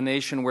a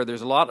nation where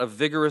there's a lot of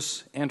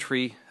vigorous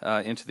entry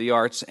into the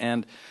arts,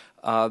 and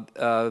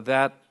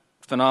that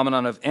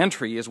phenomenon of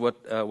entry is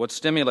what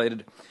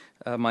stimulated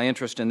my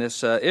interest in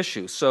this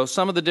issue. So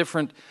some of the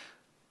different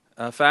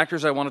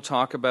factors I want to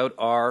talk about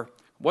are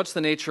what's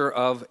the nature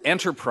of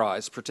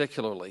enterprise,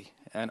 particularly,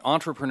 and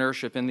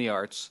entrepreneurship in the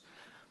arts,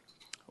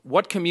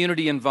 what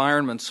community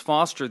environments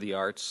foster the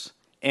arts,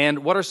 and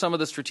what are some of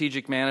the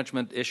strategic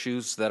management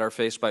issues that are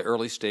faced by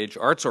early-stage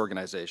arts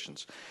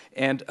organizations.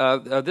 And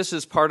this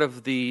is part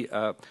of the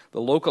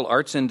local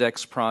arts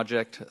index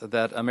project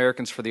that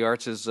Americans for the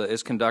Arts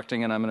is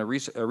conducting, and I'm a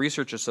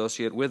research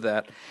associate with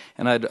that.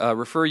 And I'd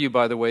refer you,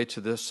 by the way, to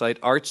the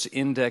site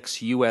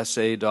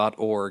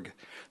artsindexusa.org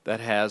that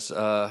has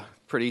a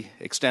pretty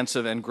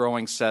extensive and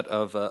growing set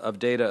of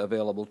data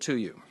available to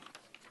you.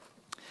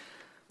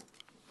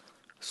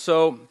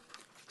 So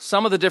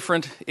some of the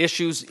different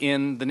issues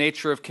in the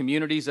nature of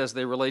communities as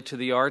they relate to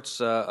the arts,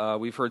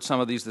 we've heard some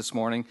of these this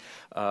morning.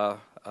 The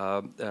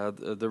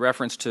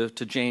reference to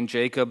Jane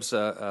Jacobs,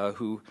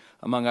 who,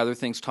 among other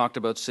things, talked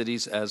about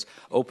cities as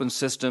open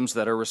systems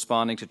that are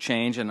responding to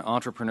change, and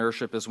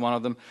entrepreneurship is one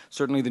of them.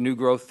 Certainly the new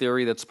growth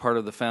theory that's part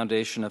of the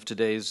foundation of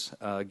today's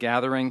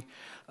gathering.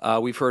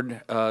 We've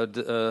heard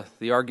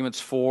the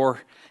arguments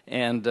for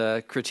and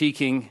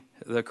critiquing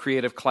the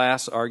creative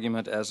class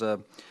argument as a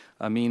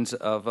means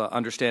of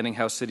understanding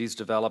how cities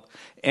develop,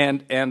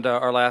 and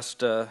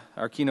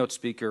our keynote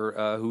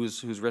speaker,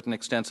 who's written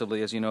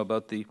extensively, as you know,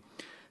 about the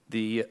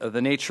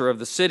nature of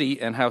the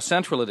city and how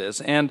central it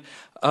is. And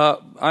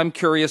I'm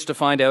curious to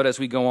find out as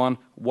we go on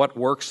what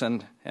works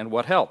and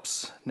what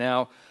helps.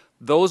 Now,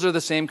 those are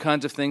the same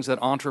kinds of things that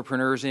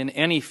entrepreneurs in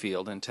any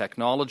field, in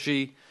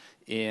technology,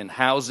 in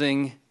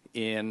housing,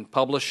 in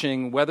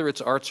publishing, whether it's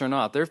arts or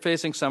not, they're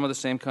facing some of the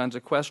same kinds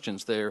of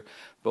questions. They're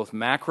both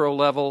macro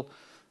level,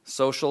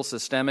 social,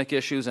 systemic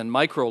issues, and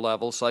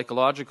micro-level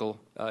psychological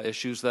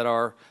issues that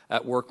are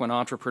at work when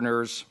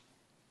entrepreneurs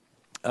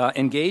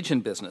engage in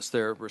business.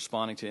 They're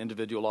responding to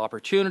individual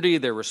opportunity,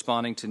 they're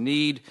responding to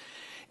need,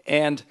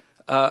 and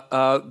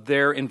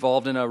they're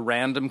involved in a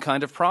random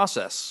kind of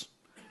process.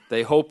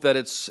 They hope that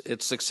it's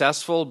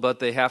successful, but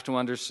they have to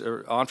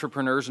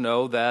entrepreneurs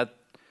know that,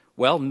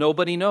 well,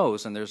 nobody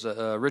knows. And there's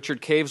a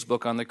Richard Cave's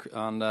book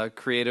on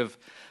creative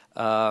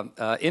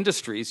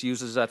industries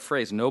uses that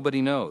phrase,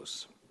 nobody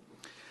knows.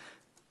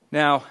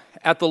 Now,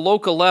 at the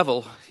local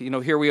level,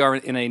 here we are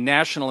in a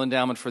National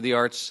Endowment for the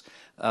Arts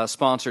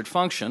sponsored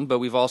function, but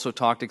we've also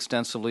talked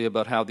extensively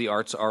about how the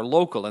arts are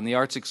local, and the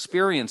arts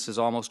experience is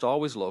almost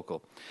always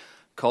local.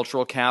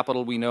 Cultural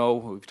capital, we know,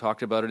 we've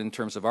talked about it in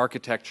terms of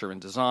architecture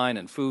and design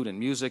and food and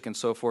music and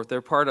so forth.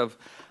 They're part of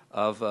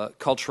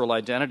cultural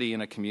identity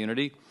in a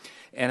community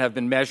and have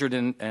been measured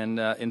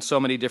in so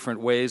many different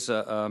ways.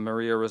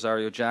 Maria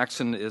Rosario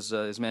Jackson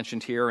is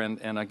mentioned here,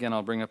 and again,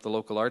 I'll bring up the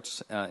Local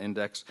Arts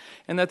Index,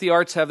 and that the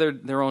arts have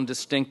their own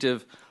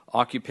distinctive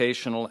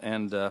occupational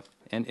and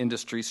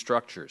industry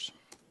structures.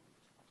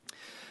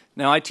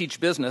 Now, I teach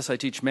business, I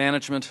teach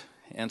management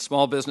and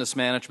small business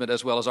management,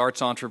 as well as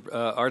arts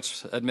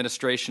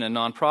administration and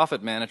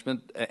nonprofit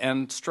management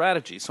and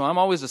strategy. So I'm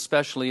always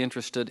especially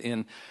interested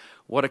in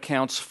what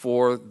accounts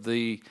for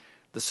the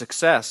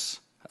success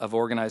of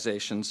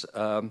organizations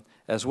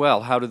as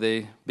well. How do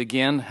they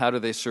begin? How do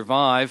they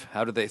survive?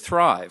 How do they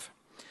thrive?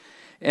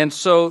 And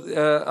so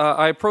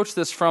I approach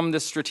this from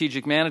this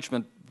strategic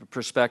management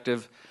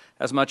perspective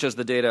as much as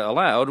the data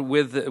allowed,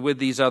 with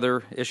these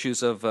other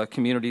issues of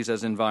communities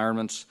as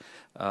environments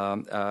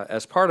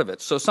as part of it.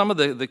 So some of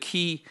the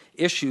key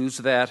issues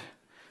that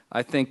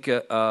I think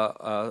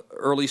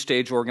early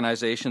stage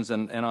organizations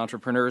and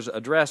entrepreneurs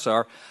address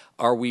are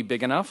we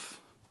big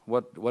enough?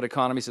 What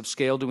economies of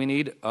scale do we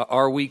need?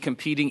 Are we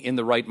competing in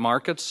the right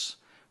markets?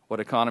 What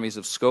economies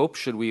of scope?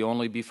 Should we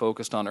only be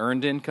focused on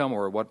earned income,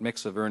 or what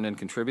mix of earned and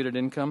contributed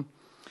income?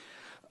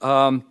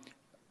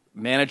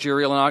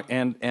 Managerial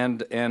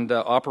and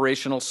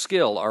operational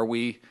skill. Are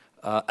we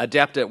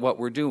adept at what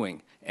we're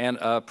doing? And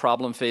a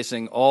problem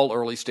facing all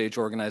early stage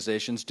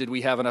organizations, did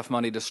we have enough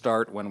money to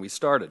start when we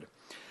started?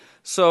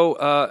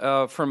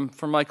 So from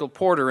Michael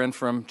Porter and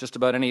from just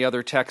about any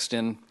other text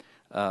in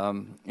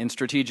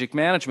strategic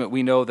management,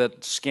 we know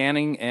that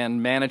scanning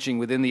and managing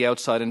within the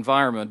outside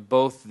environment,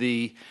 both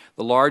the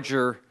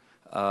larger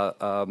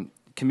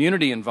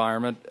community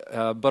environment,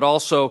 but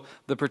also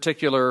the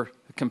particular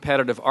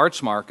competitive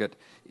arts market,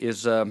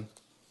 is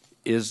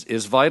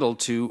vital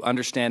to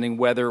understanding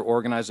whether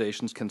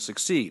organizations can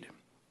succeed.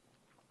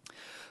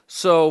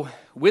 So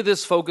with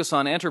this focus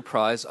on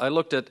enterprise, I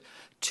looked at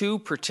two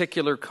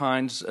particular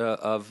kinds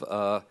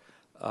of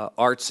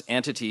arts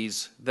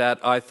entities that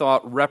I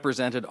thought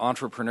represented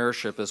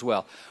entrepreneurship as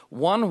well.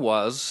 One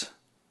was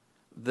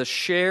the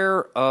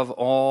share of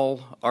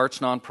all arts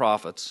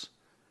nonprofits,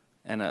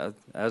 and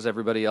as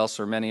everybody else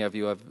or many of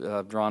you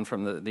have drawn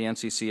from the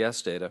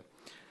NCCS data,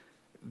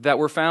 that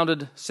were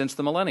founded since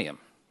the millennium.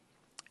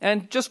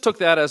 and just took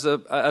that as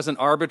an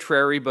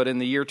arbitrary, but in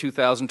the year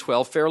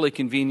 2012, fairly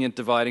convenient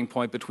dividing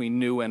point between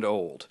new and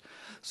old.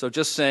 So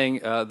just saying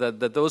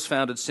that those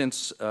founded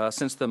since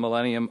the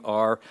millennium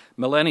are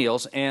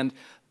millennials, and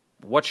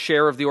what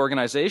share of the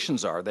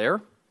organizations are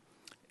there,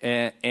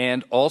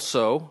 and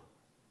also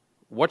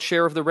what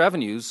share of the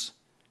revenues,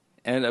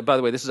 and by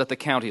the way, this is at the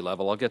county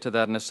level. I'll get to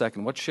that in a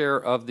second. What share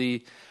of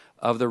the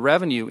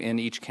revenue in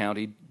each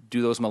county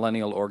do those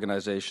millennial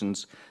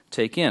organizations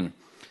take in?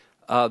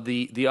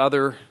 The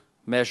other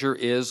measure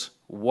is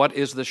what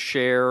is the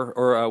share,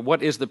 or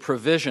what is the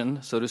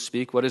provision, so to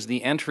speak, what is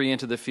the entry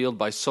into the field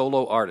by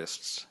solo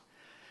artists?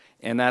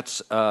 And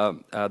that's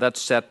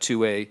set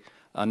to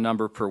a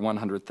number per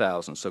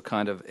 100,000, so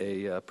kind of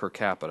a per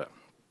capita.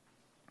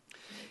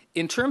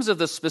 In terms of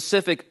the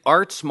specific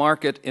arts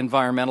market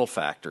environmental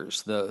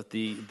factors,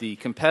 the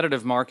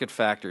competitive market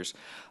factors,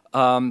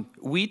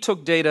 we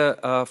took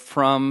data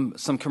from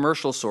some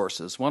commercial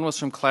sources. One was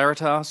from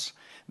Claritas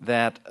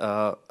that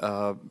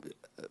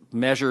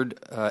measured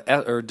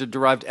or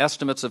derived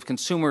estimates of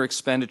consumer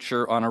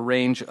expenditure on a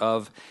range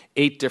of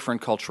 8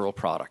 different cultural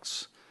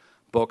products: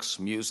 books,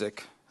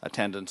 music,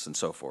 attendance, and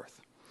so forth.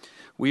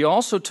 We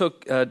also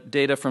took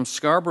data from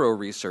Scarborough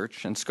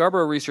Research, and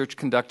Scarborough Research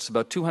conducts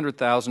about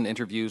 200,000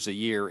 interviews a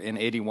year in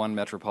 81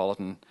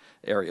 metropolitan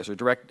areas, or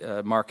direct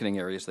marketing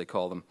areas they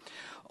call them,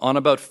 on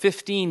about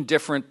 15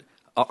 different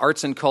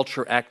arts and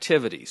culture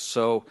activities.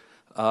 So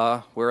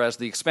whereas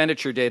the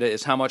expenditure data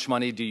is how much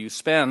money do you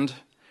spend,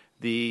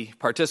 the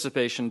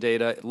participation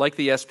data, like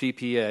the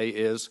SPPA,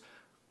 is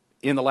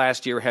in the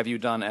last year have you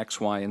done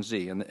X, Y, and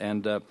Z.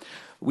 And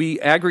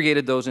we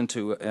aggregated those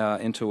into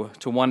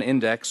one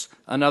index.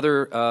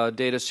 Another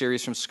data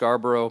series from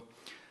Scarborough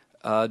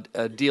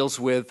deals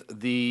with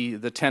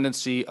the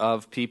tendency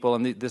of people,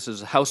 and this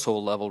is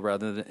household level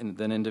rather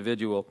than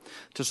individual,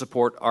 to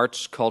support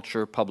arts,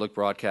 culture, public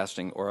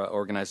broadcasting or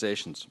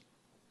organizations.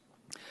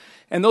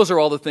 And those are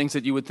all the things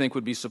that you would think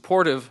would be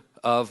supportive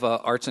of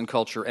arts and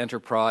culture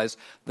enterprise.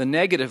 The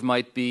negative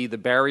might be the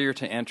barrier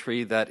to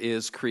entry that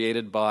is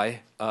created by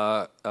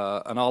an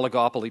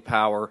oligopoly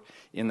power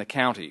in the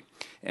county.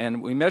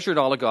 And we measured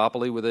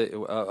oligopoly with a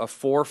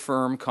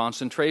 4-firm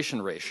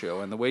concentration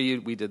ratio. And the way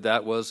we did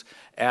that was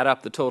add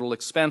up the total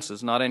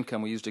expenses, not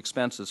income. We used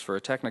expenses for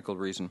a technical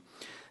reason.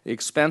 The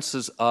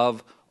expenses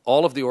of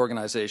all of the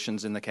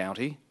organizations in the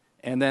county,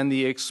 and then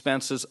the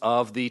expenses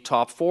of the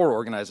top 4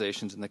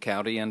 organizations in the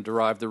county, and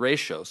derive the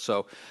ratio.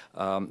 So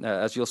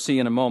as you'll see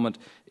in a moment,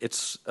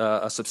 it's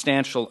a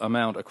substantial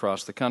amount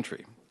across the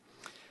country.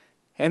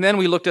 And then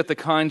we looked at the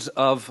kinds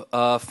of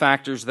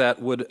factors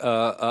that would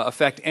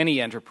affect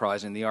any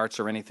enterprise in the arts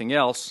or anything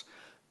else: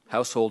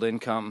 household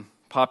income,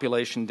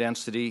 population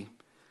density,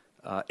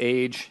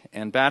 age,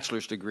 and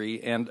bachelor's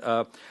degree. And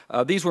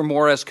these were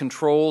more as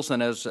controls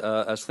than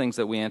as things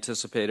that we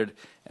anticipated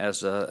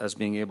as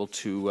being able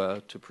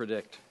to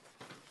predict.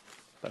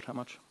 About how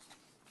much?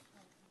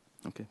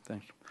 Okay,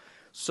 thanks.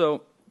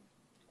 So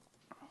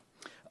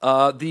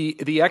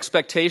the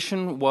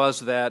expectation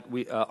was that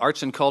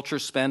arts and culture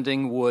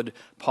spending would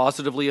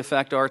positively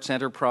affect arts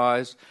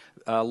enterprise.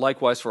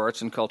 Likewise for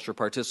arts and culture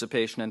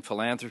participation and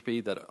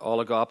philanthropy, that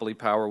oligopoly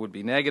power would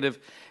be negative,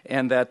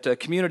 and that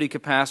community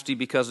capacity,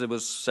 because it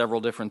was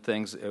several different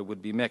things,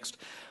 would be mixed.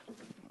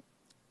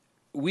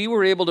 We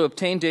were able to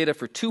obtain data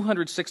for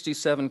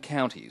 267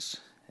 counties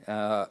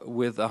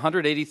with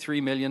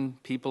 183 million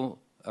people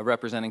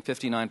representing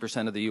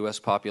 59% of the U.S.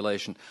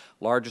 population.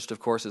 Largest, of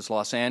course, is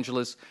Los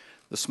Angeles.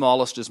 The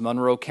smallest is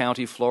Monroe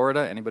County,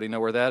 Florida. Anybody know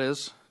where that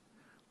is?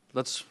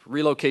 Let's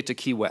relocate to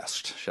Key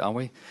West, shall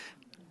we?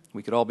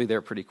 We could all be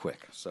there pretty quick.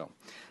 So,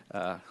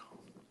 a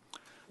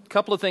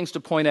couple of things to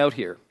point out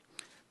here.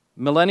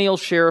 Millennial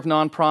share of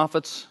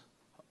nonprofits,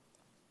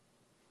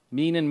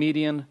 mean and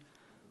median,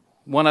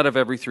 1 out of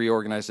every 3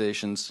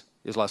 organizations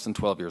is less than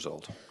 12 years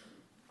old.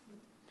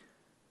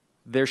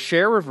 Their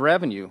share of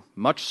revenue,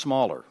 much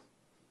smaller,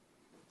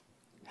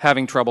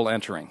 having trouble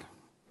entering.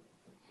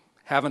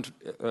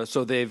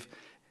 So they've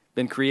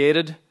been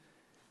created.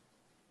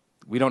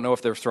 We don't know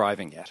if they're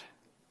thriving yet.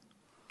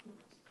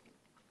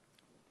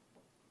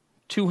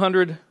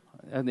 200,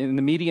 in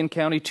the median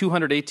county,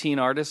 218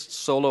 artists,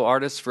 solo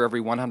artists for every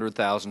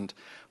 100,000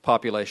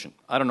 population.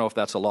 I don't know if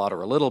that's a lot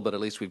or a little, but at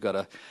least we've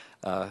got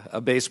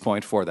a base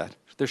point for that.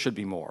 There should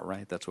be more,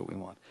 right? That's what we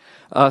want.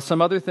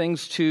 Some other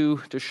things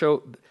to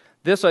show.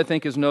 This, I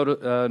think, is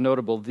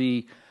notable.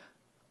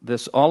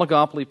 This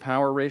oligopoly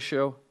power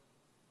ratio,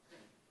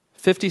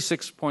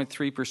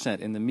 56.3%.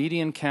 In the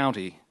median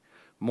county,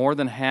 more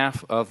than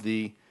half of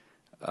the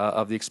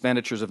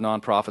expenditures of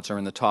nonprofits are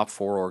in the top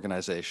 4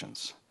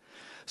 organizations.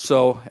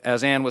 So,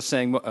 as Anne was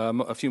saying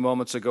a few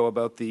moments ago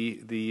about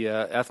the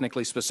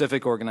ethnically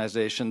specific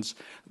organizations,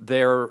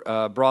 they're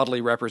broadly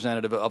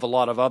representative of a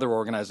lot of other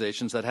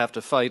organizations that have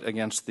to fight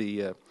against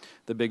the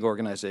big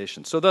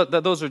organizations. So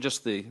those are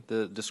just the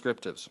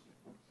descriptives.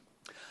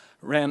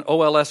 Ran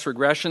OLS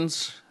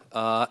regressions,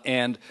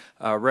 and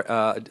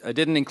I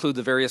didn't include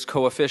the various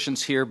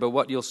coefficients here, but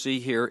what you'll see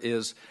here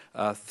is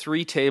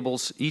 3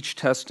 tables, each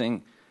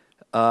testing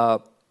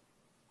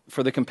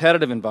for the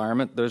competitive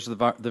environment, there's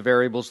the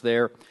variables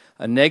there.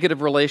 A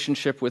negative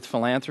relationship with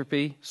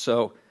philanthropy,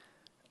 so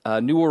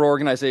newer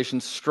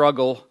organizations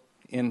struggle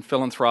in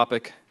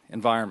philanthropic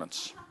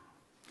environments.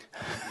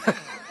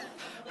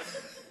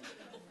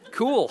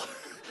 Cool.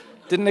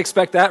 Didn't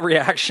expect that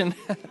reaction.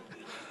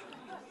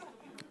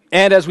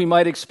 And as we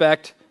might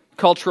expect,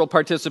 cultural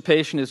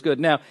participation is good.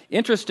 Now,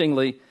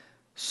 interestingly,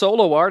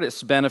 solo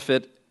artists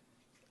benefit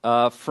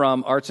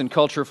from arts and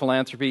culture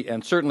philanthropy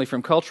and certainly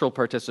from cultural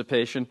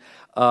participation,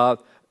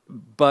 but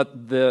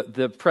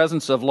the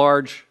presence of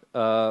large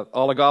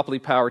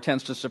oligopoly power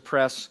tends to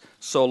suppress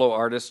solo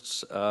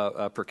artists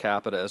per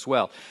capita as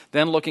well.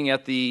 Then looking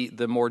at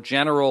the more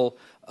general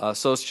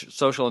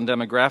social and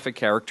demographic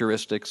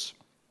characteristics,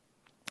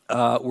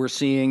 we're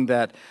seeing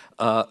that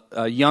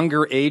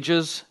younger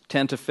ages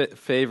tend to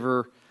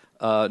favor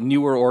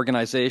newer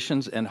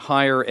organizations, and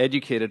higher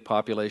educated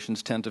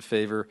populations tend to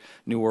favor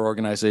newer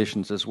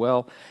organizations as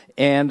well.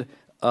 And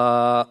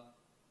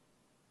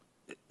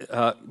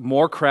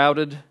more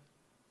crowded,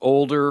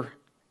 older,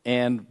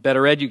 and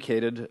better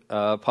educated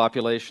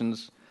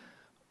populations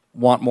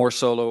want more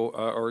solo,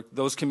 or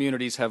those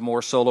communities have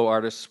more solo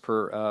artists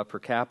per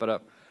capita.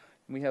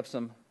 We have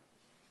some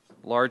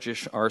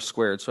largish R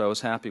squared, so I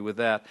was happy with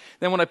that.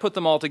 Then when I put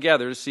them all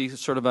together to see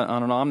sort of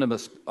on an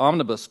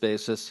omnibus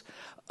basis,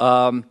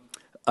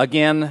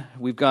 again,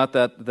 we've got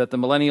that the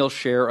millennial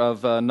share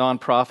of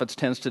nonprofits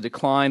tends to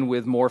decline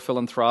with more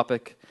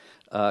philanthropic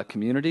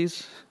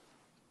communities.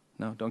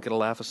 No, don't get a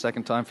laugh a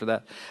second time for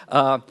that.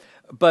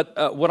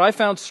 But what I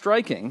found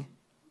striking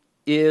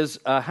is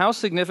how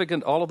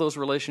significant all of those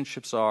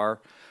relationships are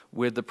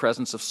with the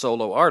presence of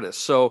solo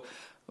artists. So,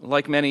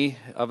 like many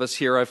of us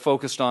here, I've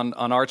focused on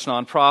arts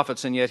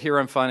nonprofits, and yet here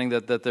I'm finding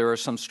that there are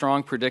some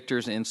strong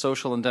predictors in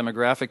social and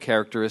demographic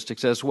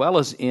characteristics, as well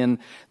as in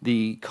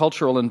the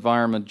cultural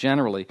environment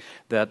generally,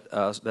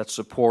 that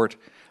support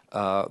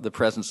the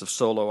presence of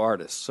solo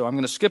artists. So I'm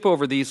going to skip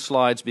over these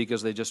slides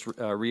because they just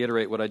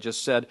reiterate what I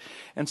just said,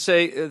 and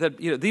say that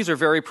these are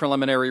very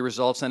preliminary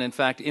results, and in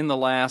fact, in the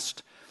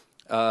last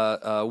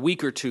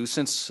week or two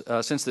since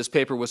this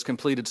paper was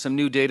completed, some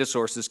new data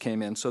sources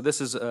came in. So this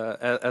is,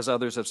 as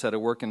others have said, a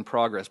work in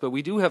progress. But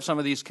we do have some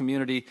of these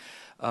community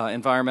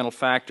environmental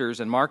factors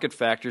and market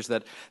factors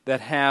that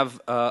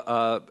have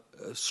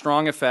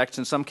strong effects,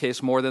 in some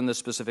case more than the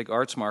specific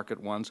arts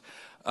market ones.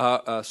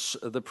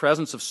 The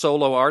presence of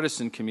solo artists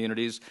in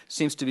communities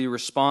seems to be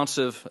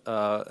responsive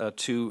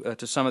to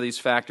some of these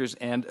factors,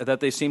 and that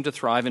they seem to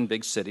thrive in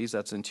big cities.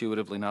 That's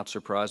intuitively not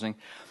surprising.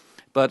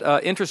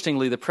 But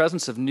interestingly, the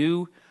presence of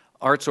new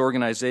arts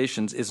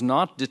organizations is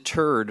not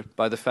deterred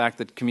by the fact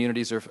that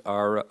communities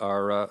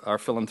are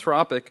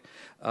philanthropic.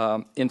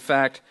 In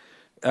fact,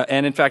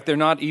 they're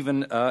not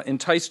even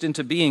enticed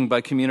into being by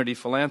community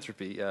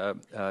philanthropy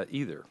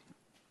either.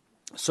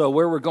 So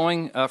where we're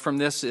going from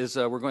this is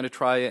we're going to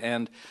try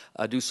and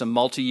do some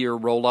multi-year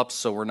roll-ups,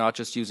 so we're not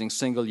just using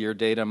single-year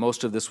data.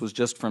 Most of this was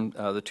just from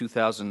the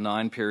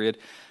 2009 period.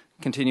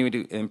 Continuing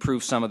to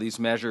improve some of these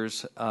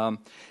measures,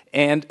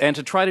 and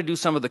to try to do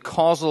some of the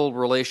causal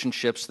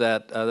relationships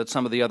that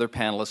some of the other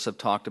panelists have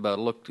talked about,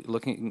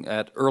 looking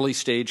at early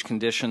stage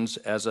conditions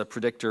as a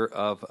predictor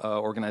of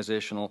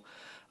organizational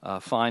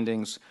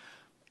findings,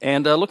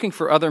 and looking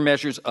for other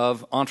measures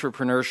of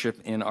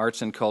entrepreneurship in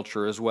arts and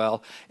culture as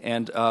well.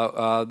 And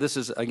this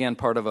is, again,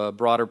 part of a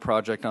broader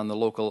project on the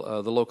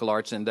local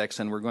arts index,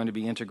 and we're going to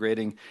be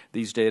integrating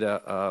these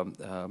data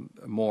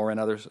more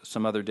and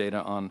some other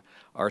data on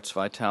arts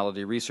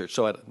vitality research.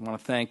 So I want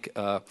to thank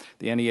the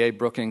NEA,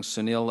 Brookings,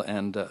 Sunil,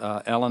 and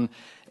Ellen,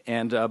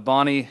 and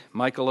Bonnie,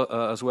 Michael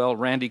as well,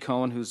 Randy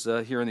Cohen, who's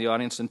here in the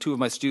audience, and two of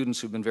my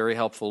students who've been very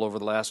helpful over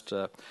the last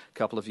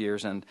couple of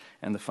years, and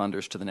the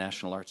funders to the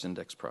National Arts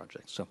Index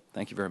project. So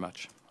thank you very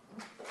much.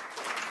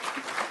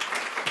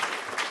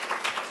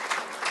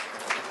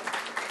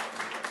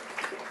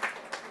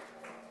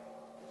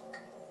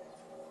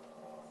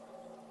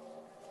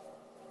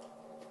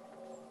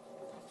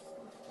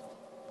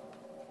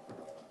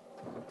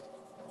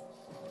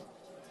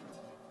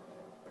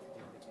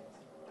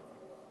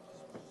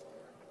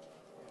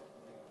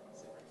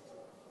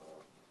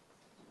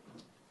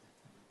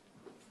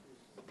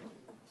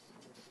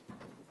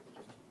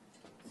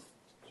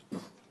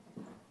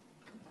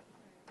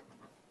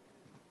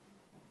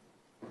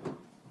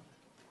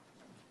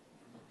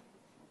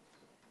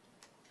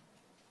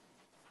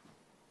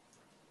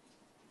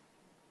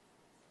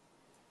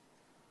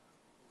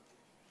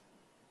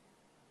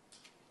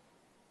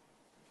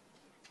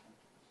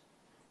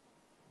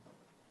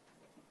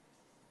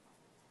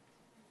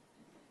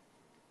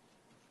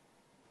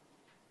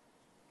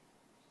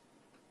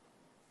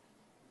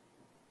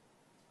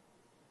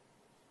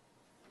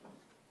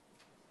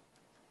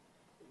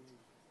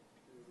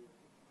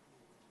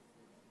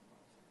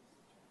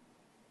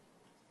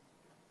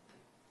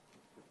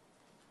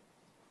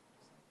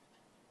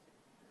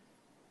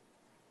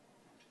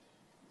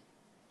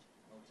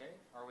 Okay,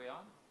 are we on?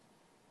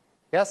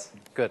 Yes?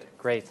 Good,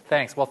 great,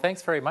 thanks. Well,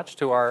 thanks very much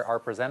to our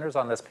presenters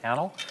on this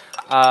panel.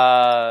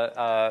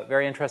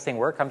 Very interesting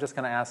work. I'm just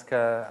going to ask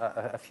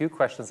a few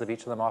questions of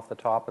each of them off the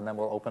top, and then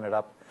we'll open it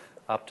up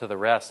to the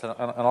rest. And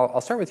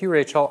I'll start with you,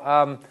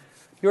 Rachel.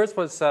 Yours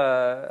was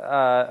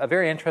a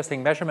very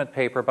interesting measurement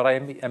paper, but I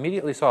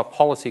immediately saw a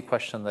policy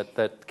question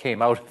that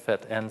came out of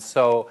it. And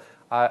so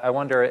I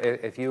wonder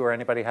if you or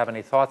anybody have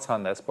any thoughts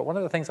on this. But one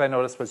of the things I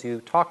noticed was you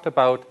talked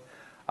about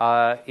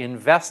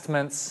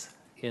investments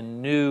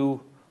in new,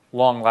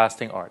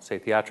 long-lasting art, say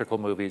theatrical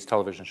movies,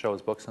 television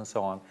shows, books, and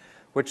so on,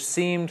 which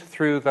seemed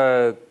through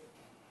the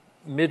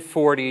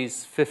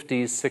mid-40s,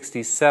 50s,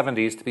 60s,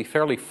 70s to be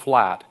fairly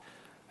flat.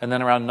 And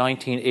then around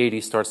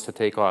 1980 starts to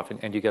take off,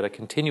 and you get a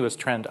continuous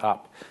trend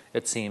up,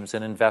 it seems,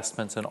 in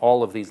investments in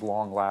all of these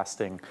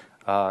long-lasting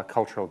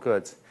cultural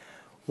goods.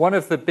 One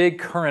of the big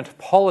current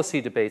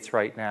policy debates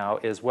right now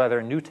is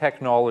whether new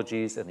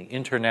technologies and the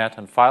internet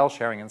and file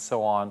sharing and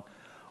so on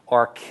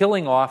are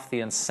killing off the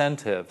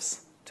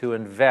incentives to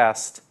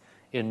invest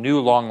in new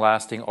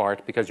long-lasting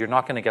art, because you're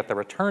not going to get the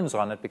returns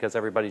on it because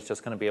everybody's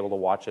just going to be able to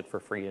watch it for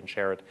free and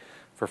share it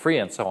for free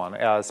and so on.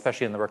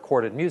 Especially in the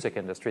recorded music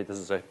industry, this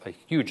is a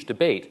huge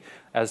debate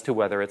as to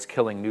whether it's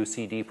killing new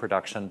CD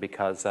production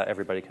because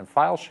everybody can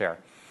file share.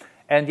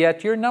 And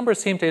yet your numbers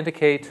seem to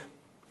indicate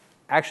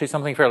actually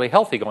something fairly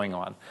healthy going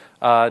on,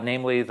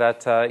 namely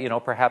that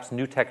perhaps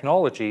new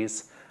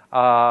technologies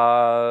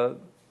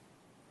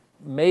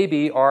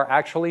maybe are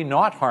actually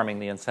not harming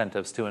the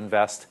incentives to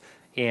invest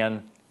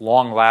in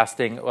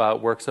long-lasting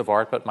works of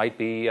art, but might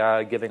be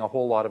giving a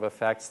whole lot of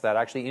effects that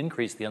actually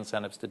increase the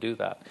incentives to do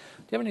that.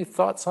 Do you have any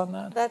thoughts on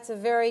that? That's a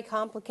very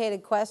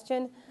complicated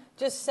question.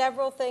 Just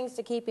several things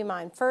to keep in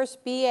mind.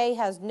 First, BA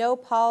has no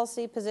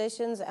policy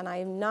positions, and I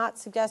am not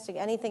suggesting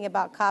anything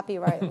about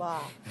copyright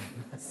law.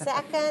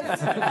 Second,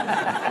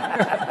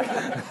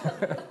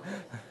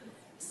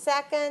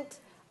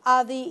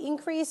 the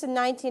increase in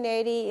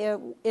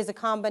 1980 is a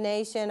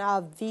combination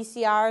of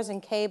VCRs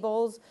and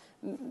cables.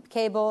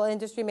 Cable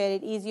industry made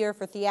it easier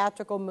for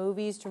theatrical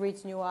movies to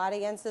reach new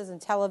audiences and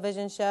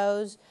television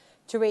shows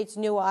to reach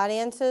new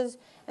audiences.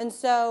 And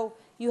so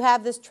you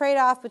have this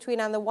trade-off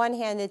between, on the one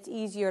hand, it's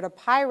easier to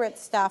pirate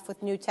stuff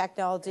with new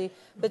technology,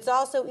 but it's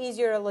also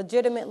easier to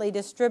legitimately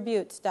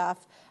distribute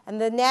stuff. And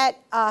the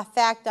net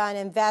effect on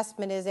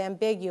investment is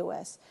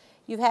ambiguous.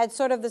 You've had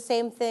sort of the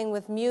same thing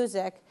with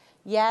music.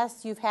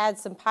 Yes, you've had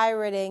some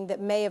pirating that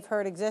may have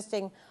hurt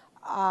existing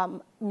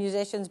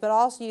musicians, but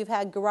also you've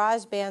had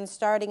garage bands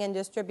starting and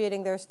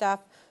distributing their stuff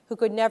who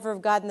could never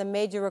have gotten the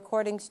major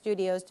recording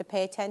studios to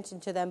pay attention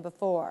to them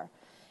before.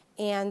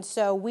 And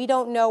so we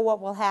don't know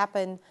what will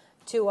happen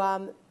to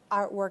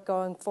artwork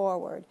going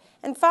forward.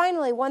 And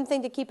finally, one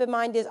thing to keep in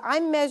mind is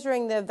I'm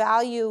measuring the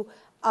value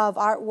of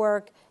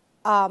artwork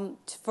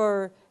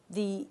for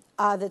the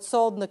that's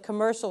sold in the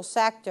commercial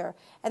sector.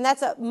 And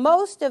that's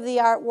most of the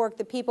artwork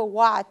that people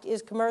watch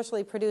is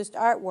commercially produced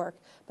artwork.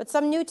 But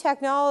some new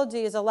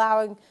technology is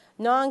allowing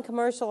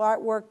non-commercial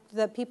artwork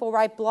that people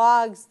write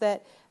blogs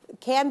that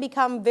can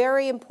become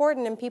very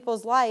important in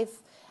people's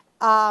life,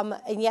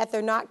 and yet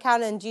they're not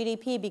counted in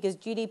GDP because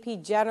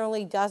GDP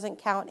generally doesn't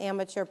count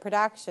amateur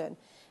production.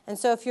 And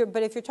so if you're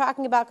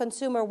talking about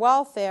consumer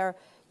welfare,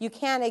 you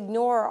can't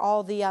ignore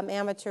all the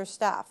amateur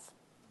stuff.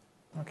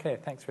 Okay,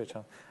 thanks,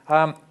 Rachel.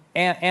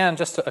 And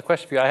just a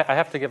question for you. I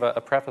have to give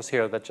a preface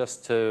here that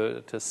just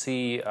to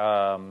see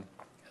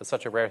it's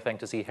such a rare thing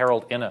to see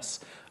Harold Innis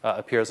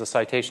appear as a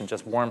citation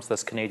just warms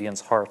this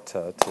Canadian's heart.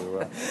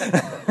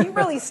 He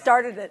really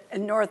started it,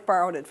 and North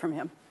borrowed it from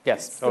him.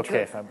 Yes.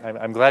 Okay.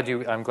 I'm glad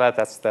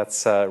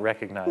that's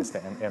recognized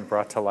and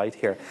brought to light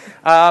here.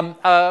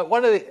 I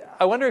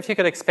wonder if you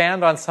could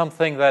expand on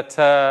something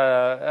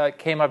that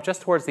came up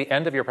just towards the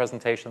end of your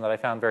presentation that I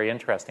found very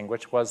interesting,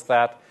 which was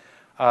that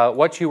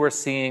what you were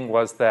seeing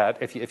was that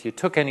if you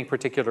took any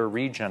particular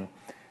region,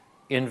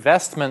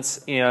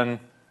 investments in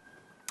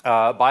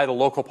by the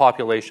local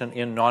population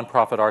in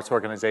nonprofit arts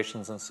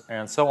organizations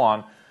and so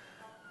on.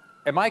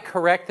 Am I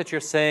correct that you're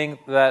saying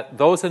that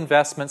those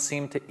investments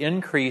seem to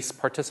increase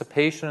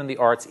participation in the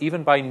arts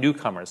even by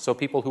newcomers, so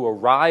people who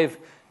arrive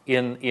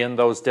in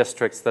those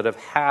districts that have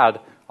had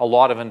a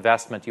lot of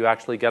investment, you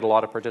actually get a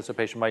lot of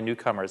participation by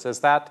newcomers? Is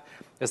that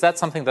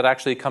something that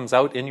actually comes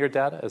out in your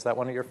data? Is that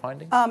one of your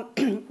findings?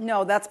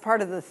 No, that's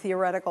part of the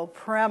theoretical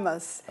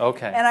premise.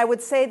 Okay. And I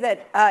would say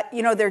that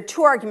there are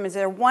two arguments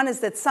there. One is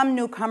that some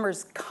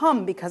newcomers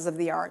come because of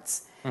the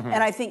arts. Mm-hmm.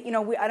 And I think,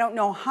 I don't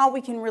know how we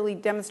can really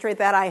demonstrate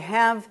that. I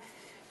have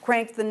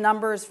cranked the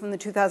numbers from the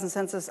 2000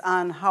 census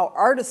on how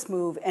artists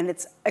move, and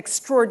it's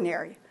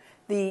extraordinary.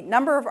 The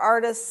number of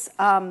artists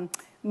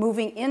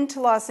moving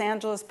into Los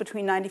Angeles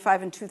between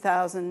 95 and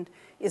 2000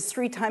 is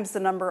 3 times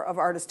the number of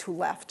artists who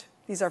left.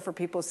 These are for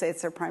people who say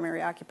it's their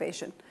primary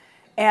occupation.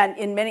 And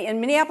in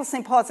Minneapolis,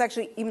 St. Paul, it's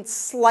actually even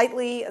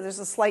slightly, there's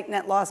a slight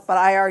net loss, but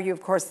I argue,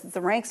 of course, that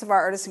the ranks of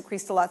our artists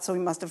increased a lot, so we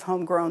must have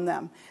homegrown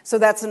them. So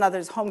that's another,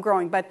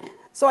 homegrowing.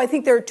 So I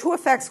think there are 2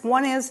 effects.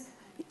 One is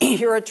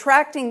you're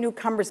attracting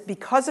newcomers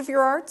because of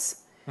your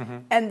arts, mm-hmm.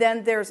 and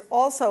then there's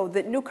also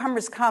that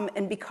newcomers come,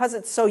 and because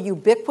it's so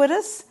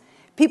ubiquitous,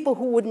 people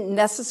who wouldn't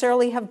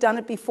necessarily have done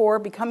it before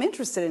become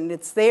interested in it.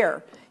 It's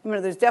there.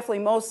 There's definitely,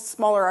 most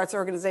smaller arts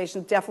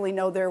organizations definitely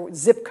know their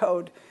zip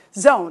code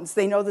zones.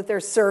 They know that they're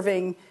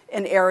serving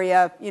an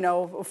area,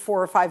 4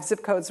 or 5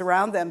 zip codes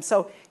around them.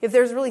 So if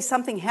there's really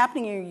something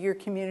happening in your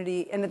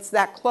community and it's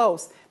that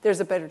close, there's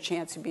a better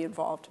chance you'd be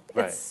involved.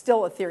 Right. It's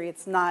still a theory.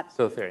 It's not.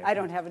 Still a theory. I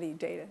don't have any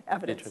data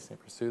evidence. Interesting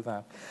to pursue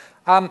that.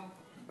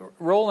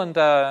 Roland,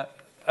 a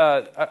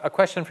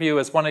question for you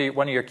is one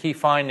of your key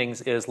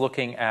findings is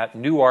looking at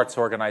new arts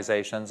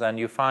organizations, and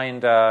you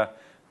find,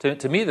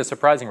 to me, the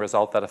surprising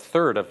result that a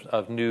third of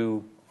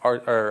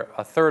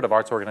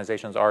arts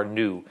organizations are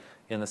new,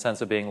 in the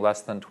sense of being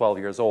less than 12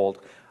 years old.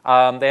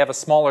 They have a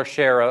smaller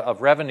share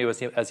of revenue,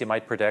 as you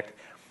might predict.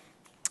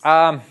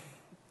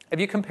 Have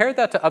you compared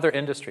that to other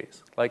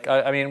industries? Like,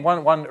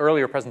 one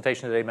earlier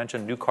presentation today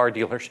mentioned new car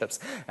dealerships,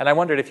 and I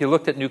wondered if you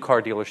looked at new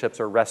car dealerships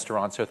or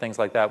restaurants or things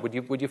like that,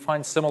 would you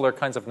find similar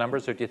kinds of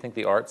numbers, or do you think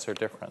the arts are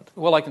different?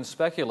 Well, I can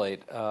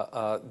speculate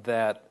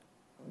that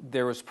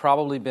there has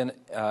probably been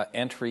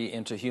entry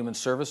into human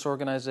service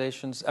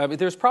organizations.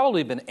 There's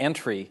probably been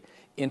entry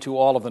into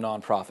all of the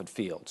nonprofit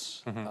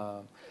fields.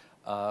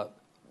 Mm-hmm.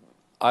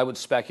 I would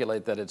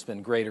speculate that it's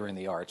been greater in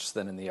the arts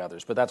than in the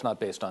others, but that's not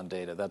based on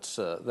data. That's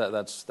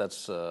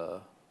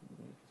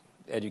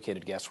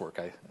educated guesswork,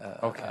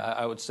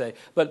 I would say.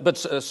 But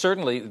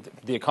certainly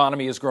the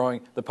economy is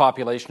growing, the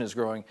population is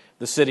growing,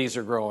 the cities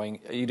are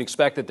growing. You'd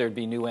expect that there'd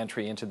be new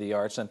entry into the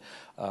arts, and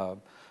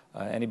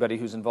anybody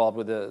who's involved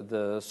with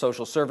the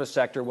social service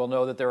sector will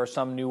know that there are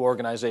some new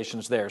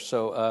organizations there.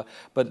 So,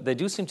 but they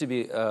do seem to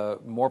be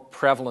more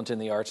prevalent in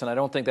the arts, and I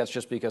don't think that's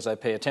just because I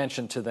pay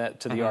attention to the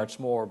mm-hmm. arts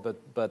more,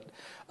 but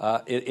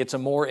it's a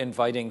more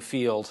inviting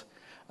field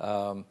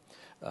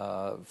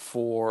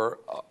for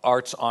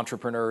arts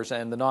entrepreneurs,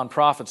 and the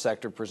nonprofit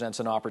sector presents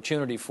an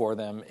opportunity for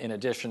them in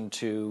addition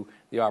to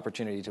the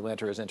opportunity to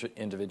enter as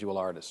individual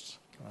artists.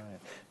 Right.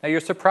 Now, your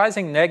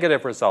surprising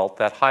negative result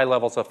that high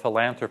levels of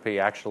philanthropy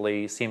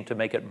actually seem to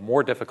make it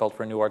more difficult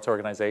for new arts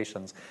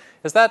organizations,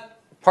 is that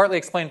partly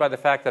explained by the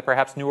fact that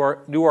perhaps new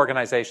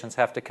organizations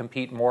have to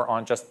compete more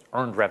on just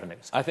earned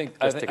revenues? I think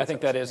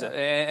that is,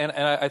 and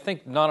I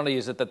think not only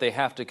is it that they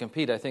have to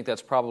compete, I think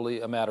that's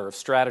probably a matter of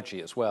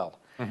strategy as well.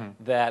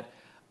 Mm-hmm. That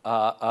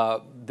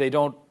they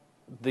don't,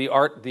 the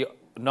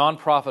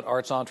nonprofit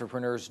arts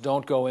entrepreneurs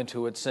don't go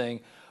into it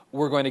saying,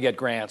 we're going to get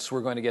grants,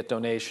 we're going to get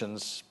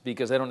donations,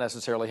 because they don't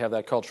necessarily have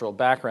that cultural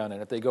background in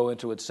it. They go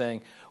into it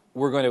saying,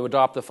 we're going to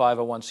adopt the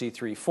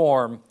 501c3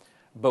 form,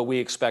 but we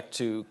expect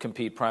to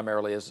compete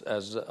primarily as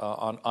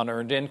on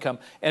unearned income.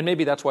 And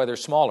maybe that's why they're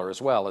smaller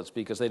as well. It's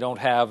because they don't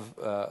have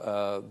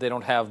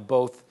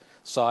both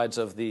sides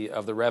of the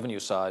revenue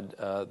side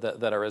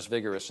that are as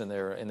vigorous in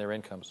their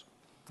incomes.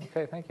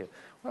 Okay, thank you.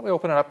 Why don't we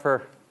open it up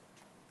for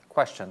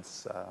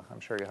questions? I'm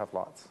sure you have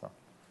lots. So.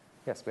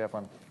 Yes, we have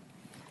one.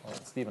 Well,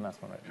 Stephen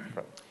asked one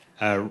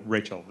right.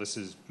 Rachel, this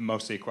is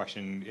mostly a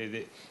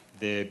question.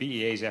 The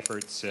BEA's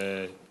efforts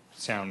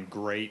sound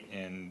great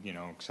and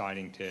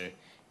exciting to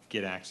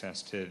get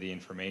access to the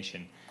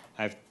information.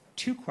 I have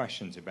 2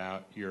 questions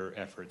about your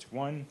efforts.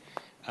 One,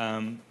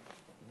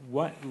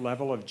 what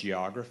level of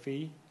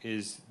geography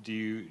do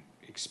you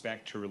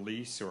expect to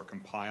release or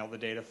compile the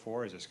data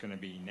for? Is this going to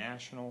be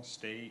national,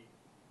 state,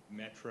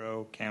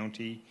 metro,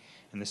 county?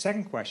 And the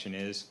second question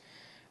is,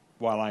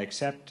 while I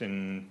accept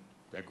and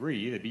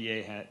agree the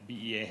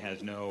BEA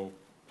has no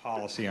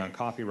policy on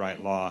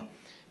copyright law,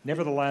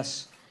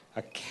 nevertheless,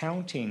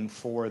 accounting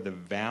for the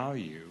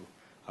value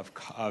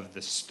of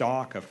the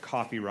stock of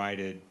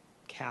copyrighted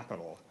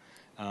capital,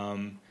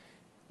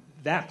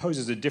 that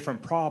poses a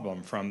different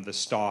problem from the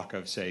stock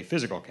of, say,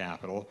 physical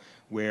capital,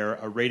 where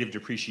a rate of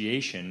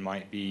depreciation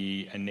might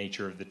be a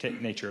nature of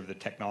the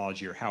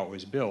technology or how it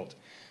was built.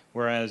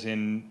 Whereas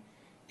in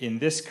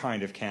this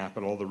kind of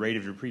capital, the rate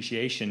of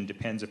depreciation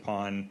depends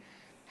upon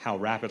how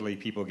rapidly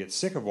people get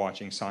sick of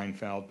watching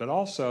Seinfeld, but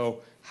also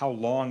how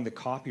long the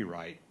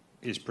copyright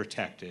is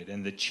protected.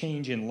 And the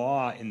change in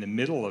law in the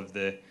middle of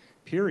the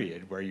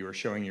period where you were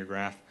showing your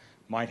graph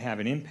might have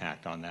an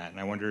impact on that. And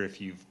I wonder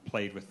if you've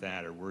played with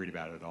that or worried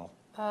about it at all.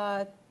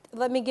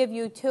 Let me give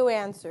you 2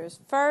 answers.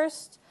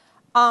 First,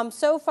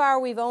 so far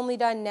we've only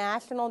done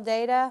national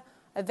data.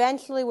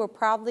 Eventually we're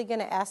probably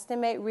going to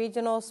estimate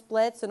regional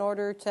splits in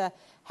order to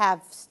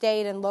have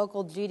state and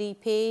local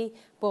GDP.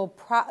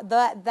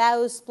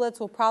 Those splits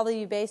will probably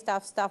be based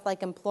off stuff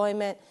like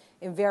employment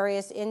in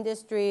various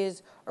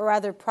industries or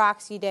other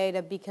proxy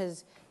data,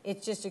 because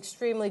it's just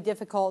extremely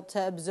difficult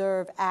to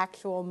observe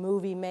actual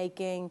movie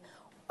making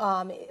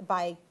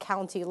by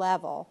county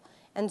level.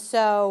 And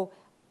so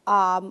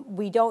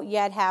we don't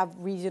yet have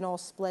regional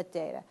split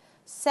data.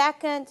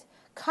 Second,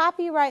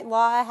 copyright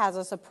law has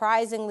a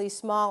surprisingly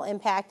small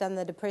impact on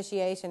the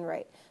depreciation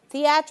rate.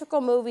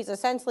 Theatrical movies,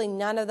 essentially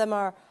none of them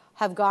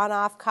have gone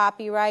off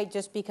copyright,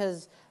 just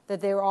because that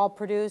they were all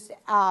produced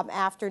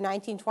after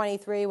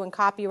 1923 when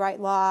copyright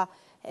law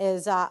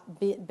is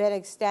been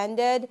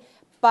extended.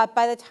 But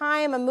by the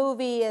time a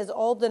movie is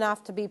old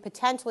enough to be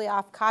potentially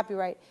off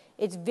copyright,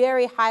 it's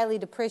very highly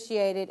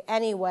depreciated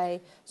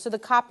anyway, so the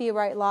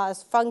copyright law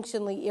is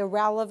functionally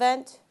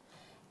irrelevant.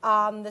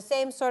 The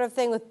same sort of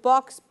thing with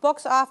books.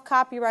 Books off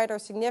copyright are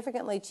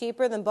significantly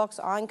cheaper than books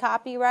on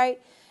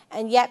copyright,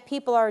 and yet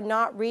people are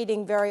not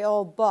reading very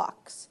old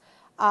books.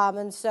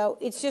 And so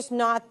it's just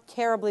not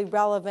terribly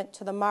relevant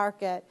to the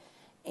market,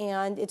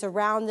 and it's a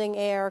rounding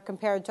error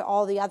compared to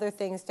all the other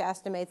things to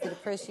estimate the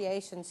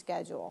depreciation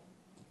schedule.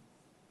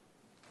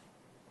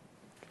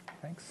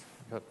 Thanks.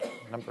 We've got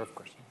a number of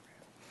questions.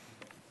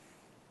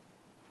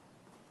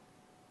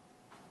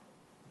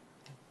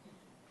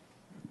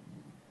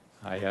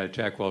 Hi,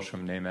 Jack Welsh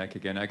from NAMAC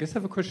again. I guess I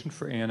have a question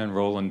for Ann and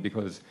Roland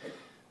because,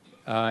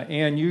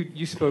 Ann,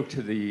 you spoke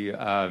to the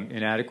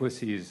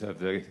inadequacies of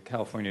the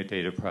California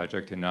Data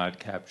Project in not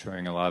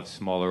capturing a lot of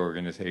smaller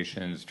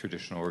organizations,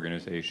 traditional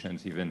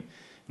organizations, even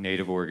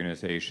native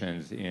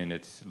organizations in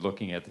its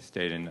looking at the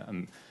state.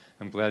 And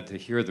I'm glad to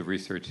hear the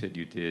research that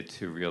you did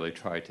to really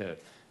try to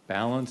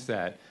balance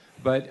that.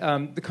 But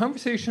the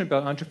conversation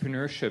about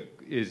entrepreneurship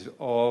is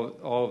all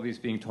of these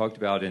being talked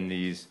about in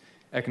these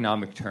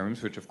economic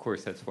terms, which of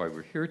course that's why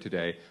we're here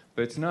today,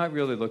 but it's not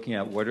really looking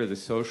at what are the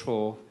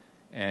social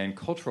and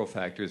cultural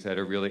factors that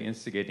are really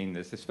instigating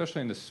this,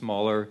 especially in the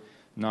smaller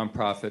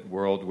nonprofit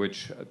world,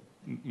 which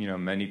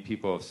many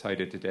people have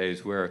cited today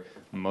is where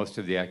most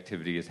of the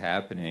activity is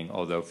happening,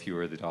 although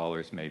fewer of the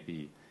dollars may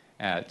be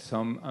at. So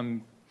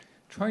I'm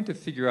trying to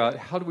figure out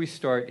how do we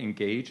start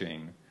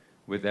engaging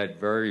with that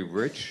very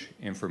rich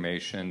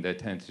information that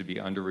tends to be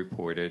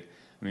underreported.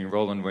 I mean,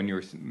 Roland, when you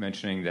were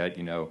mentioning that,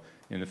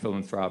 in the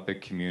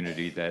philanthropic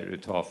community that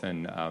it's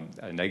often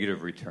a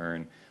negative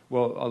return.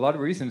 Well, a lot of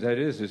reasons that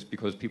is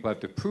because people have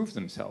to prove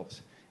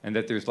themselves, and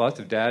that there's lots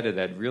of data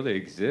that really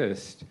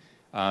exist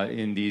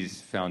in these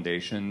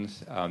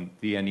foundations.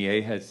 The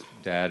NEA has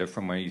data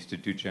from when I used to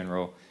do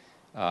general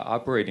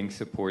operating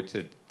support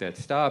that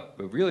stopped,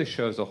 but really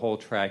shows a whole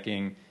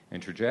tracking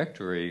and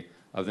trajectory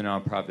of the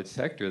nonprofit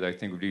sector that I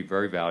think would be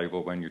very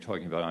valuable when you're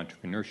talking about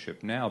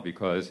entrepreneurship now,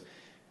 because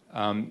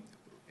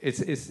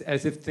it's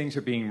as if things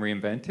are being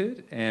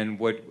reinvented, and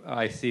what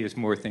I see is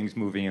more things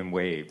moving in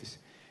waves.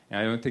 And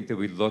I don't think that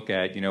we look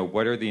at,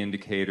 what are the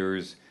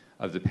indicators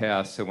of the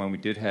past, so when we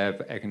did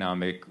have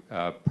economic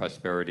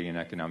prosperity and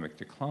economic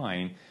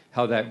decline,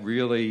 how that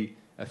really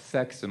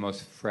affects the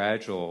most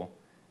fragile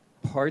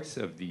parts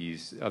of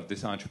this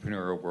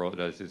entrepreneurial world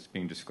as it's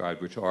being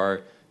described, which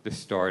are the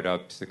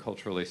startups, the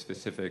culturally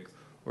specific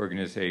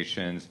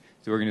organizations,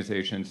 the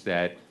organizations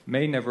that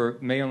may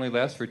only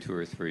last for 2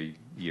 or 3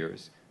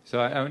 years. So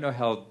I don't know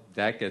how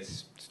that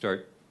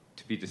start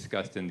to be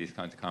discussed in these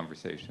kinds of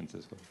conversations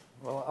as well.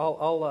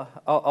 Well,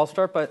 I'll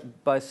start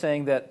by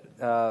saying that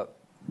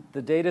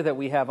the data that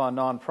we have on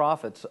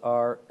nonprofits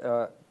are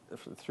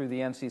through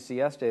the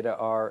NCCS data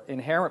are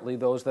inherently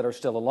those that are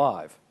still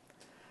alive,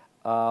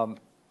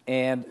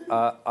 and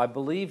I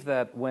believe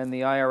that when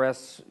the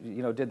IRS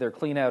did their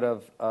clean out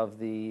of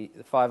the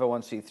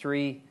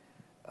 501c3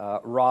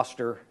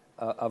 roster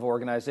of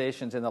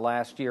organizations in the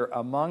last year,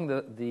 among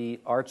the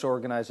arts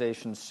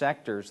organization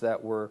sectors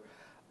that were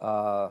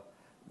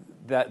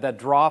that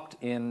dropped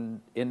in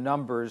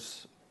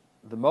numbers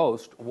the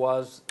most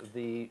was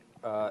the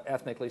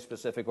ethnically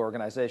specific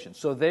organizations.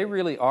 So they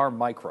really are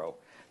micro.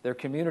 They're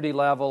community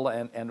level,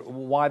 and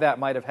why that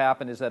might have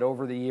happened is that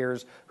over the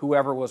years,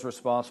 whoever was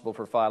responsible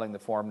for filing the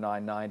Form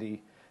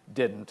 990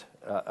 didn't.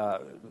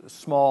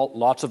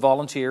 Lots of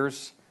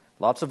volunteers,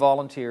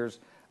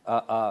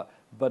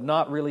 but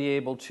not really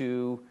able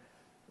to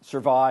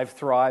survive,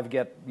 thrive,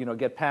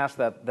 get past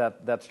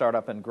that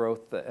startup and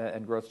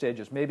growth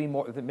stages. Maybe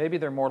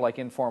they're more like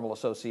informal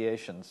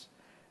associations,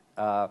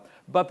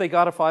 but they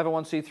got a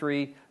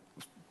 501c3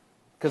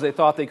 because they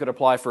thought they could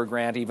apply for a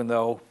grant, even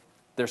though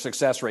their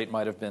success rate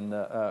might have been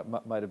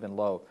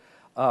low.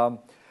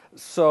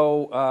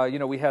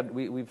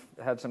 We've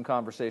had some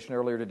conversation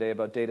earlier today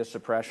about data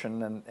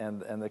suppression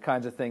and the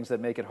kinds of things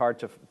that make it hard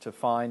to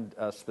find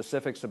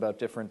specifics about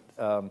different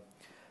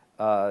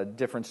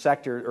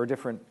sector or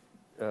different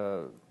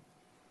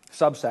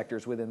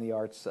subsectors within the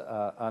arts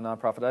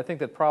nonprofit. I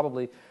think that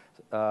probably,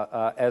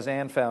 as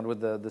Ann found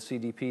with the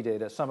CDP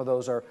data, some of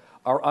those are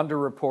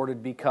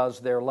underreported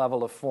because their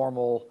level of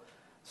formal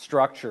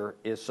structure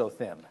is so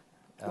thin.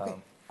 Okay,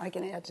 I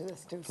can add to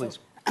this too. Please.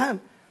 So,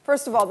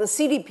 first of all, the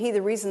CDP,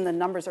 the reason the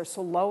numbers are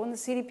so low in the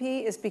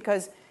CDP is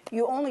because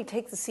you only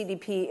take the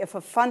CDP if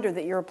a funder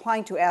that you're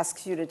applying to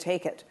asks you to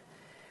take it.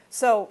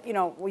 So,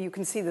 you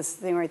can see this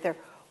thing right there.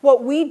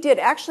 What we did,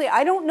 actually,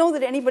 I don't know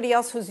that anybody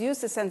else who's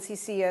used this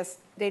NCCS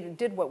data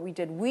did what we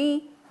did.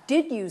 We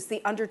did use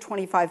the under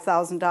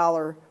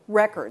 $25,000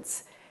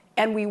 records,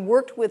 and we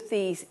worked with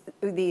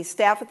the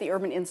staff at the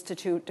Urban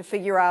Institute to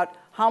figure out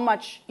how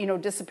much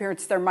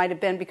disappearance there might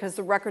have been, because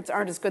the records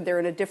aren't as good. They're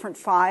in a different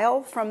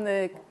file from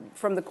the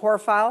core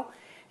file,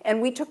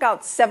 and we took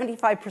out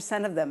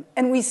 75% of them,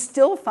 and we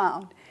still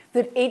found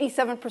that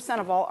 87%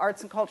 of all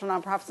arts and cultural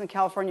nonprofits in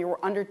California were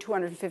under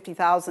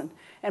 $250,000,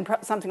 and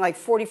something like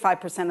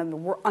 45% of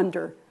them were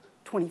under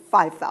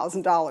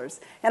 $25,000.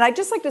 And I'd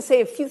just like to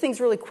say a few things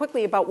really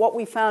quickly about what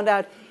we found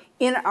out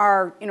in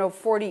our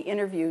 40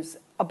 interviews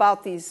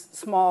about these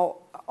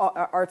small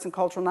arts and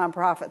cultural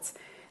nonprofits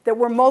that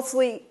were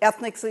mostly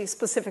ethnically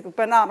specific,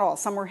 but not all.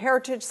 Some were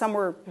heritage, some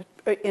were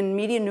in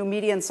media, new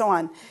media, and so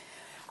on.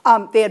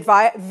 They had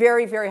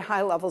very, very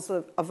high levels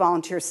of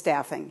volunteer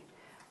staffing.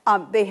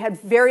 They had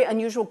very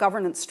unusual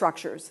governance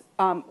structures,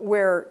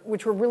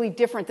 which were really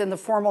different than the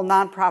formal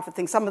nonprofit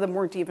thing. Some of them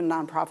weren't even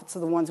nonprofits, so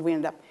the ones we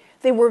ended up.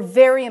 They were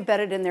very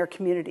embedded in their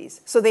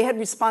communities. So they had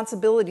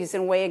responsibilities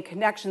in a way and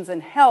connections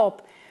and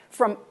help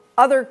from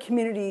other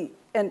community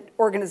and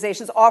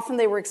organizations. Often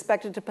they were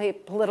expected to play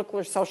political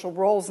or social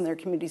roles in their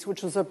communities,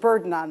 which was a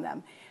burden on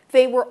them.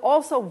 They were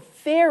also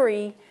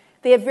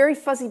they had very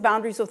fuzzy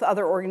boundaries with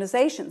other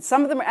organizations.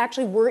 Some of them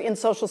actually were in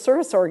social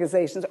service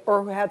organizations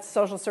or who had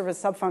social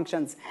service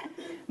subfunctions.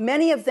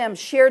 Many of them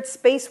shared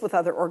space with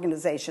other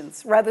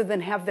organizations rather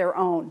than have their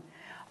own.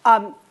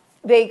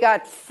 They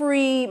got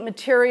free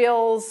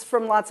materials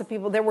from lots of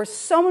people. There were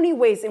so many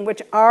ways in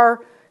which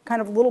our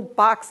kind of little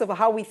box of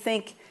how we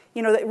think,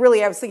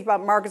 really I was thinking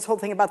about Margaret's whole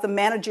thing about the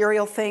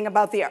managerial thing,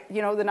 about the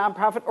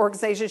nonprofit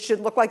organization should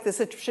look like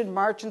this, it should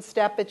march in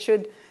step, it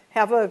should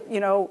have a,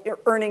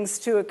 earnings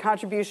to a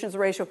contributions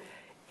ratio.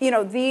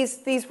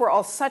 These were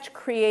all such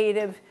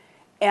creative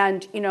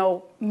and,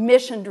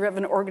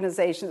 mission-driven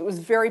organizations. It was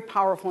very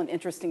powerful and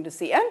interesting to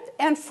see.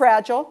 And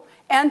fragile,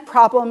 and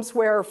problems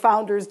where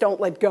founders don't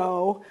let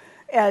go,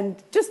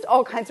 and just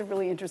all kinds of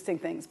really interesting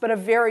things. But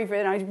and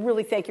I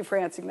really thank you for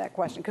answering that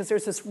question, because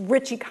there's this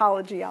rich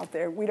ecology out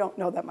there. We don't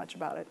know that much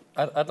about it.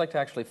 I'd like to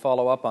actually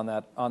follow up on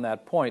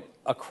that point.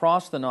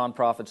 Across the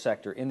nonprofit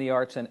sector, in the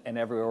arts and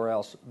everywhere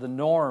else, the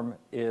norm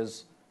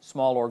is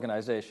small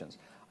organizations.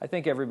 I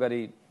think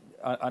everybody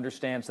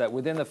understands that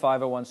within the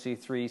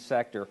 501c3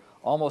 sector,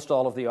 almost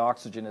all of the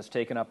oxygen is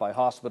taken up by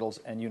hospitals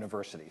and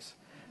universities.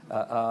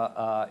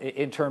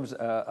 In terms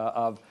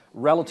of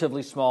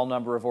relatively small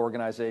number of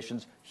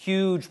organizations,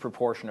 huge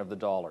proportion of the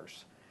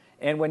dollars.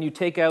 And when you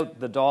take out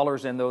the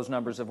dollars in those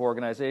numbers of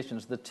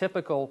organizations, the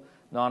typical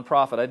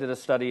nonprofit, I did a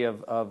study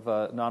of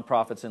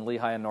nonprofits in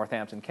Lehigh and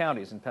Northampton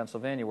counties in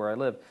Pennsylvania where I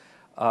live,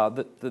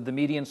 the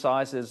median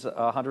size is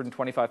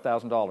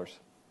 $125,000.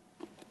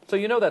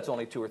 So that's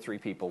only 2 or 3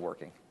 people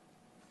working.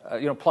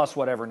 Plus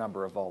whatever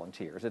number of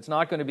volunteers. It's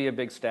not going to be a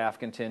big staff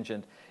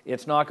contingent.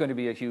 It's not going to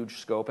be a huge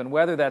scope. And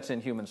whether that's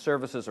in human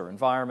services or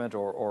environment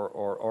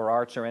or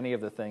arts or any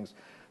of the things,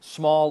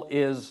 small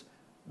is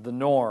the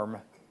norm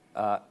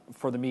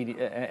for the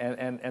media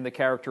and the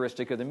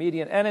characteristic of the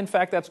median. And in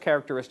fact, that's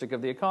characteristic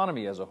of the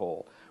economy as a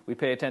whole. We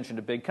pay attention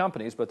to big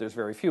companies, but there's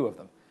very few of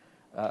them.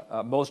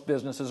 Most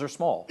businesses are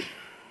small.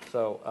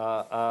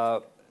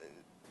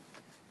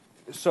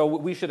 So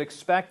we should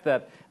expect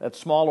that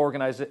small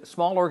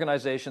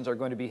organizations are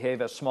going to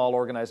behave as small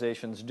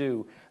organizations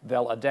do.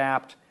 They'll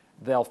adapt.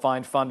 They'll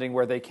find funding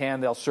where they can.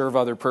 They'll serve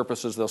other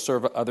purposes. They'll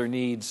serve other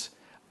needs.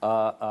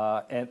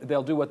 And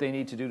they'll do what they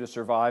need to do to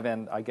survive.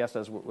 And I guess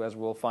as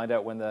we'll find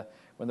out when the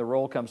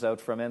roll comes out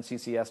from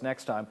NCCS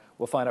next time,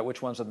 we'll find out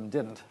which ones of them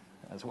didn't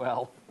as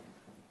well.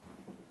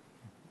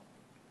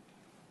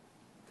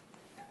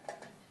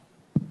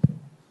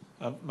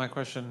 My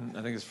question,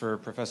 I think, is for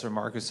Professor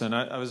Markuson.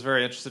 I was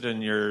very interested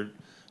in your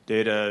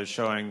data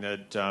showing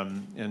that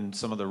in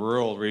some of the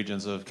rural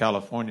regions of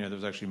California,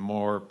 there's actually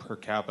more per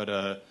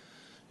capita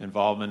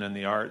involvement in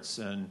the arts,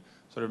 and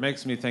sort of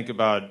makes me think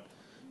about,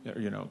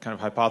 kind of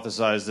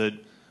hypothesize that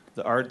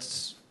the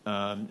arts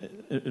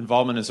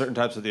involvement in certain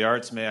types of the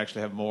arts may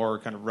actually have more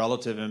kind of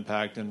relative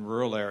impact in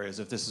rural areas.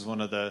 If this is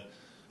one of the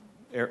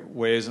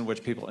ways in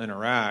which people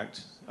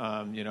interact,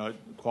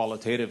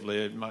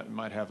 qualitatively, it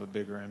might have a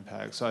bigger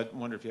impact. So I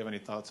wonder if you have any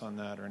thoughts on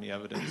that or any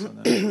evidence on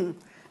that.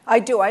 I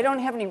do. I don't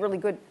have any really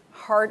good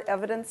hard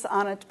evidence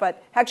on it,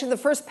 but actually the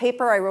first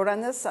paper I wrote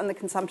on this, on the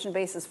consumption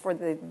basis for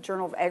the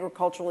Journal of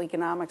Agricultural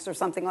Economics or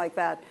something like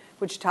that,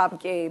 which Tom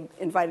Gabe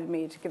invited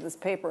me to give this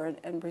paper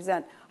and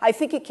present. I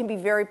think it can be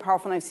very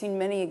powerful, and I've seen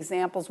many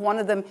examples. One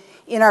of them,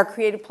 in our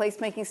creative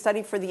placemaking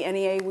study for the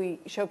NEA, we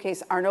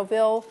showcase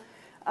Arnaudville,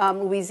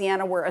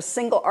 Louisiana, where a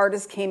single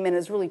artist came in and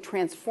has really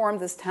transformed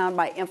this town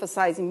by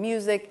emphasizing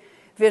music,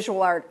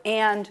 visual art,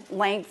 and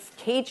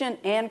Cajun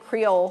and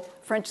Creole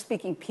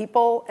French-speaking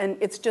people, and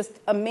it's just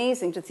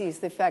amazing to see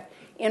the effect.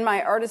 In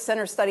my Artist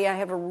Center study, I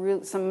have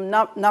some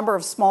number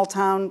of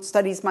small-town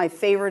studies. My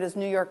favorite is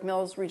New York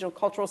Mills Regional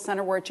Cultural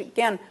Center, where,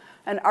 again,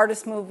 an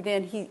artist moved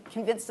in. He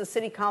convinced the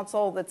city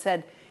council that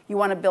said, you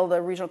want to build a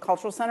regional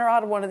cultural center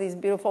out of one of these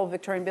beautiful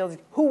Victorian buildings,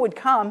 who would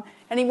come?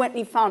 And he went and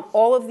he found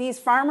all of these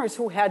farmers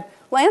who had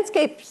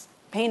landscape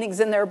paintings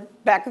in their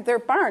back of their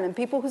barn, and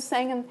people who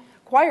sang in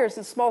choirs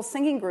and small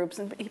singing groups.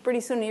 And pretty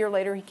soon, a year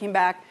later, he came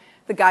back.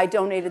 The guy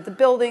donated the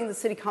building. The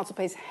city council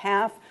pays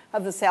half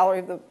of the salary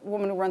of the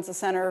woman who runs the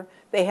center.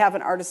 They have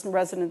an artist in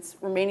residence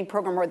remaining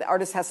program where the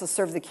artist has to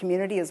serve the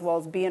community as well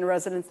as be in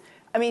residence.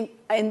 I mean,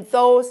 in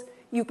those,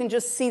 you can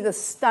just see the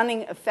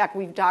stunning effect.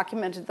 We've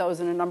documented those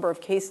in a number of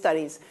case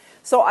studies.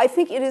 So I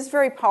think it is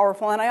very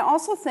powerful. And I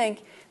also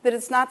think that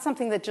it's not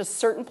something that just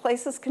certain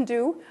places can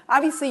do.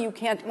 Obviously, you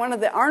can't. One of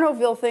the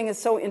Arnaudville thing is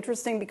so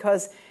interesting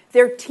because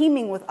they're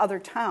teaming with other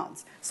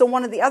towns. So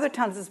one of the other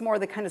towns is more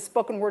the kind of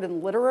spoken word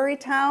and literary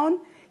town,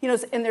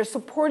 and they're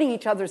supporting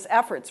each other's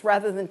efforts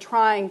rather than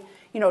trying,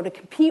 to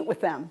compete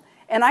with them.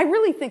 And I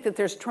really think that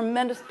there's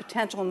tremendous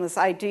potential in this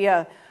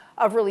idea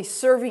of really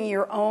serving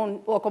your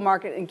own local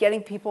market and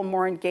getting people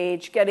more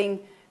engaged, getting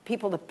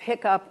people to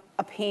pick up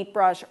a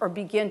paintbrush or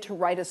begin to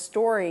write a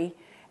story,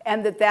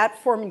 and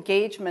that form of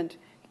engagement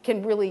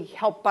can really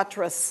help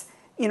buttress,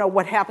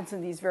 what happens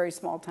in these very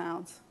small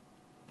towns.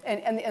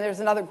 And there's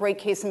another great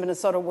case in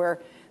Minnesota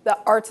where the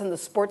arts and the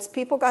sports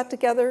people got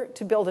together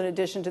to build an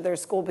addition to their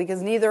school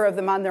because neither of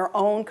them on their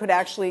own could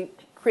actually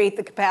create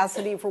the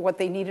capacity for what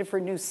they needed for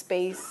new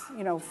space,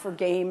 for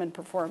game and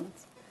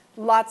performance.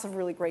 Lots of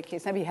really great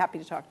cases. I'd be happy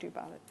to talk to you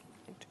about it.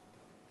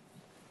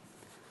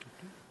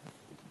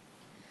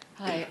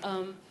 Hi.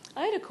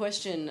 I had a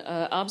question,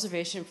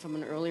 observation from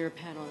an earlier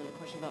panel and a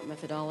question about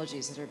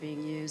methodologies that are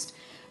being used.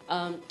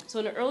 So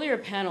in an earlier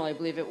panel, I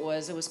believe it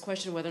was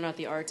questioned whether or not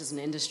the arts is an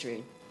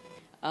industry.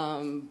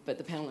 But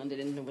the panel ended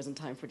and there wasn't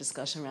time for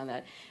discussion around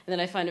that. And then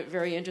I find it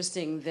very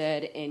interesting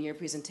that in your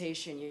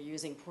presentation, you're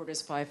using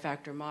Porter's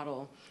 5-factor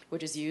model,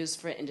 which is used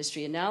for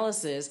industry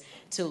analysis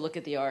to look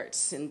at the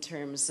arts in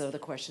terms of the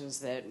questions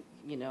that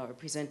are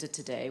presented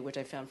today, which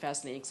I found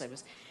fascinating because I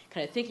was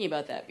kind of thinking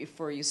about that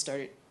before you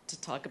started to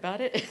talk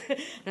about it. And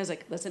I was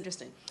like, that's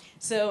interesting.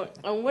 So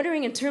I'm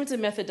wondering in terms of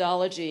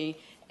methodology,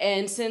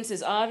 and since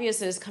it's obvious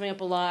that it's coming up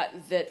a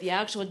lot that the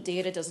actual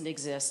data doesn't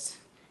exist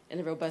and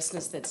the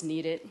robustness that's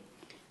needed,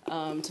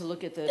 to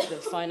look at the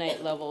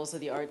finite levels of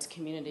the arts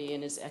community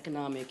and its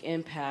economic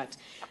impact,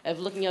 of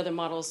looking at other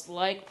models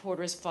like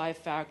Porter's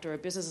 5-factor or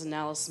business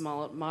analysis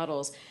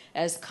models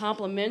as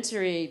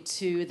complementary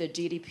to the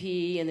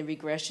GDP and the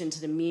regression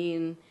to the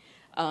mean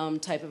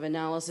type of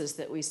analysis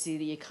that we see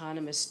the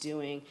economists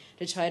doing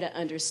to try to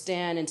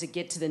understand and to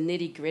get to the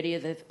nitty-gritty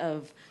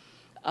of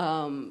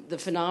the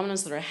phenomena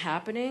that are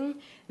happening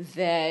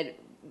that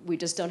we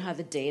just don't have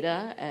the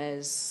data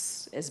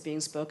as being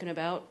spoken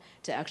about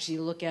to actually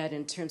look at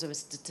in terms of a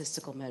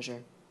statistical measure?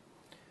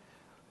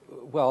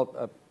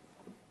 Well,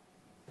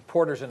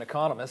 Porter's an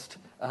economist,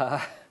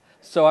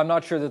 so I'm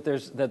not sure that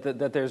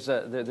there's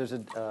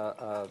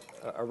a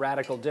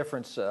radical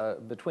difference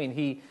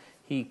between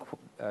he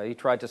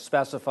tried to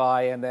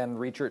specify, and then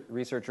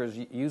researchers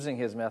using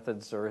his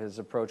methods or his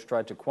approach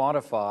tried to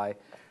quantify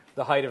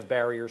the height of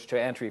barriers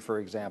to entry, for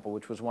example,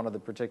 which was one of the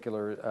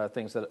particular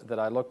things that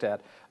I looked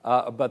at.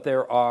 But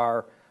there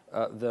are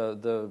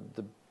the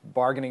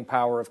bargaining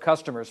power of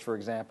customers, for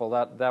example.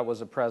 That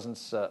was a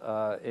presence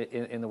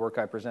in the work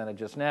I presented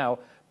just now,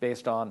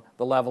 based on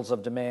the levels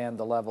of demand,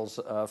 the levels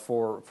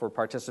for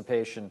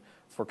participation,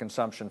 for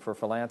consumption, for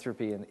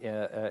philanthropy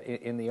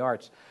in the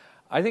arts.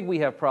 I think we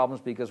have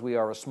problems because we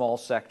are a small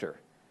sector,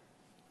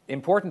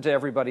 important to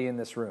everybody in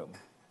this room.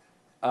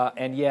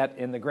 And yet,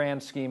 in the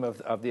grand scheme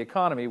of the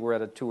economy, we're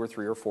at a 2 or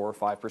 3 or 4 or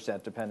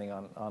 5%, depending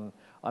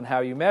on how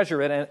you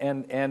measure it.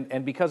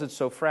 And because it's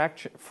so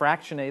fractured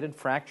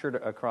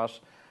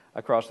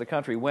across the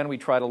country, when we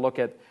try to look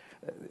at,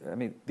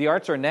 the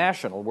arts are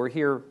national. We're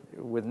here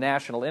with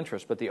national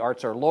interest, but the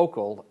arts are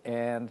local.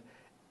 And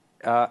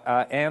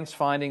Anne's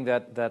finding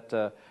that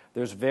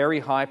there's very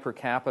high per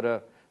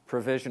capita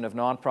provision of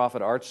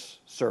nonprofit arts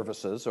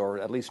services, or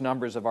at least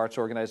numbers of arts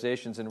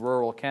organizations in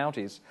rural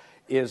counties,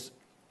 it's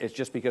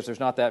just because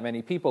there's not that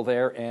many people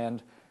there,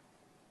 and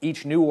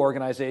each new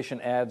organization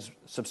adds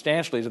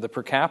substantially to the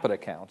per capita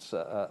counts.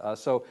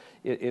 So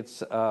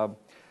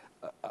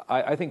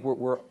I think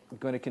we're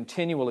going to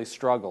continually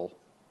struggle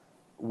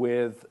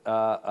with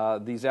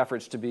these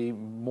efforts to be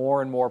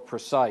more and more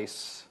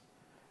precise,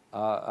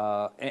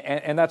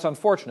 and that's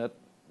unfortunate.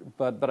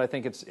 But I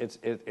think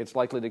it's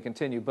likely to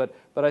continue. But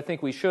I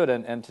think we should,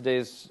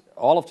 and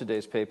all of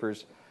today's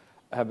papers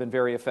have been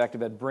very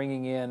effective at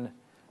bringing in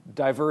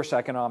diverse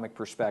economic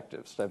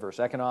perspectives, diverse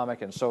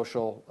economic and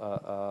social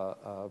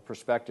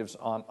perspectives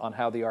on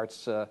how the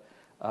arts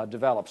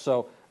develop.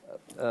 So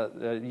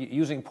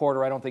using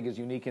Porter, I don't think is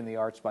unique in the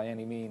arts by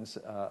any means.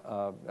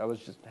 I was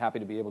just happy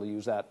to be able to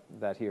use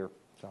that here.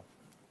 So,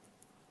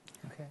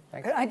 okay,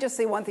 thanks. Can I just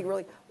say one thing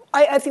really?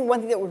 I think one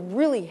thing that would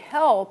really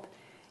help,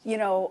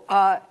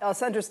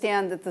 us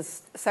understand that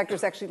this sector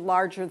is actually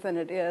larger than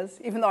it is,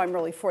 even though I'm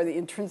really for the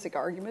intrinsic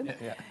argument,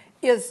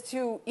 is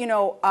to,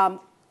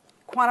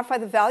 quantify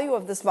the value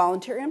of this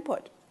volunteer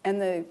input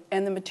and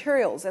the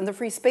materials and the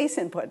free space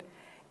input.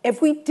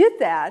 If we did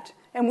that,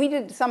 and we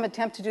did some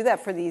attempt to do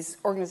that for these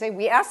organizations,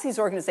 we asked these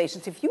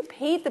organizations, if you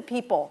paid the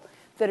people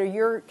that are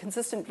your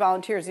consistent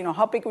volunteers,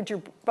 how big would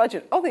your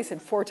budget? Oh, they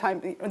said 4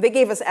 times. They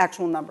gave us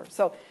actual numbers.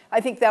 So I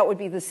think that would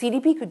be, the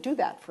CDP could do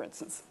that, for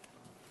instance.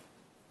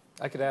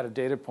 I could add a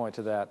data point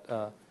to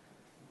that.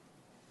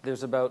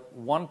 There's about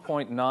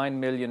 1.9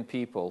 million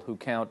people who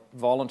count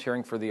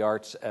volunteering for the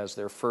arts as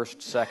their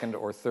first, second,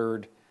 or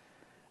third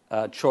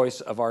choice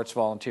of arts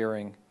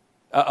volunteering,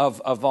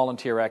 of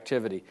volunteer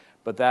activity.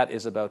 But that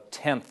is about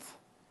 10th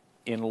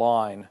in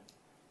line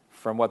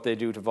from what they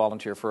do to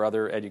volunteer for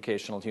other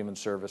educational, human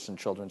service, and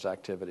children's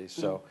activities.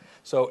 So,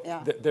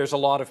 Yeah. there's a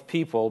lot of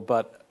people,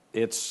 but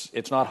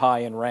it's not high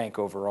in rank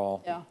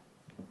overall. Yeah.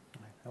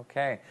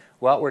 Okay.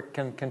 Well, we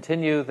can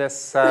continue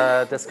this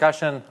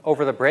discussion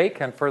over the break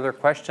and further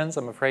questions.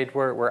 I'm afraid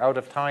we're out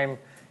of time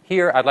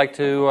here. I'd like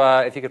to,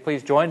 if you could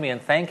please join me in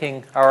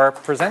thanking our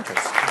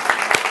presenters.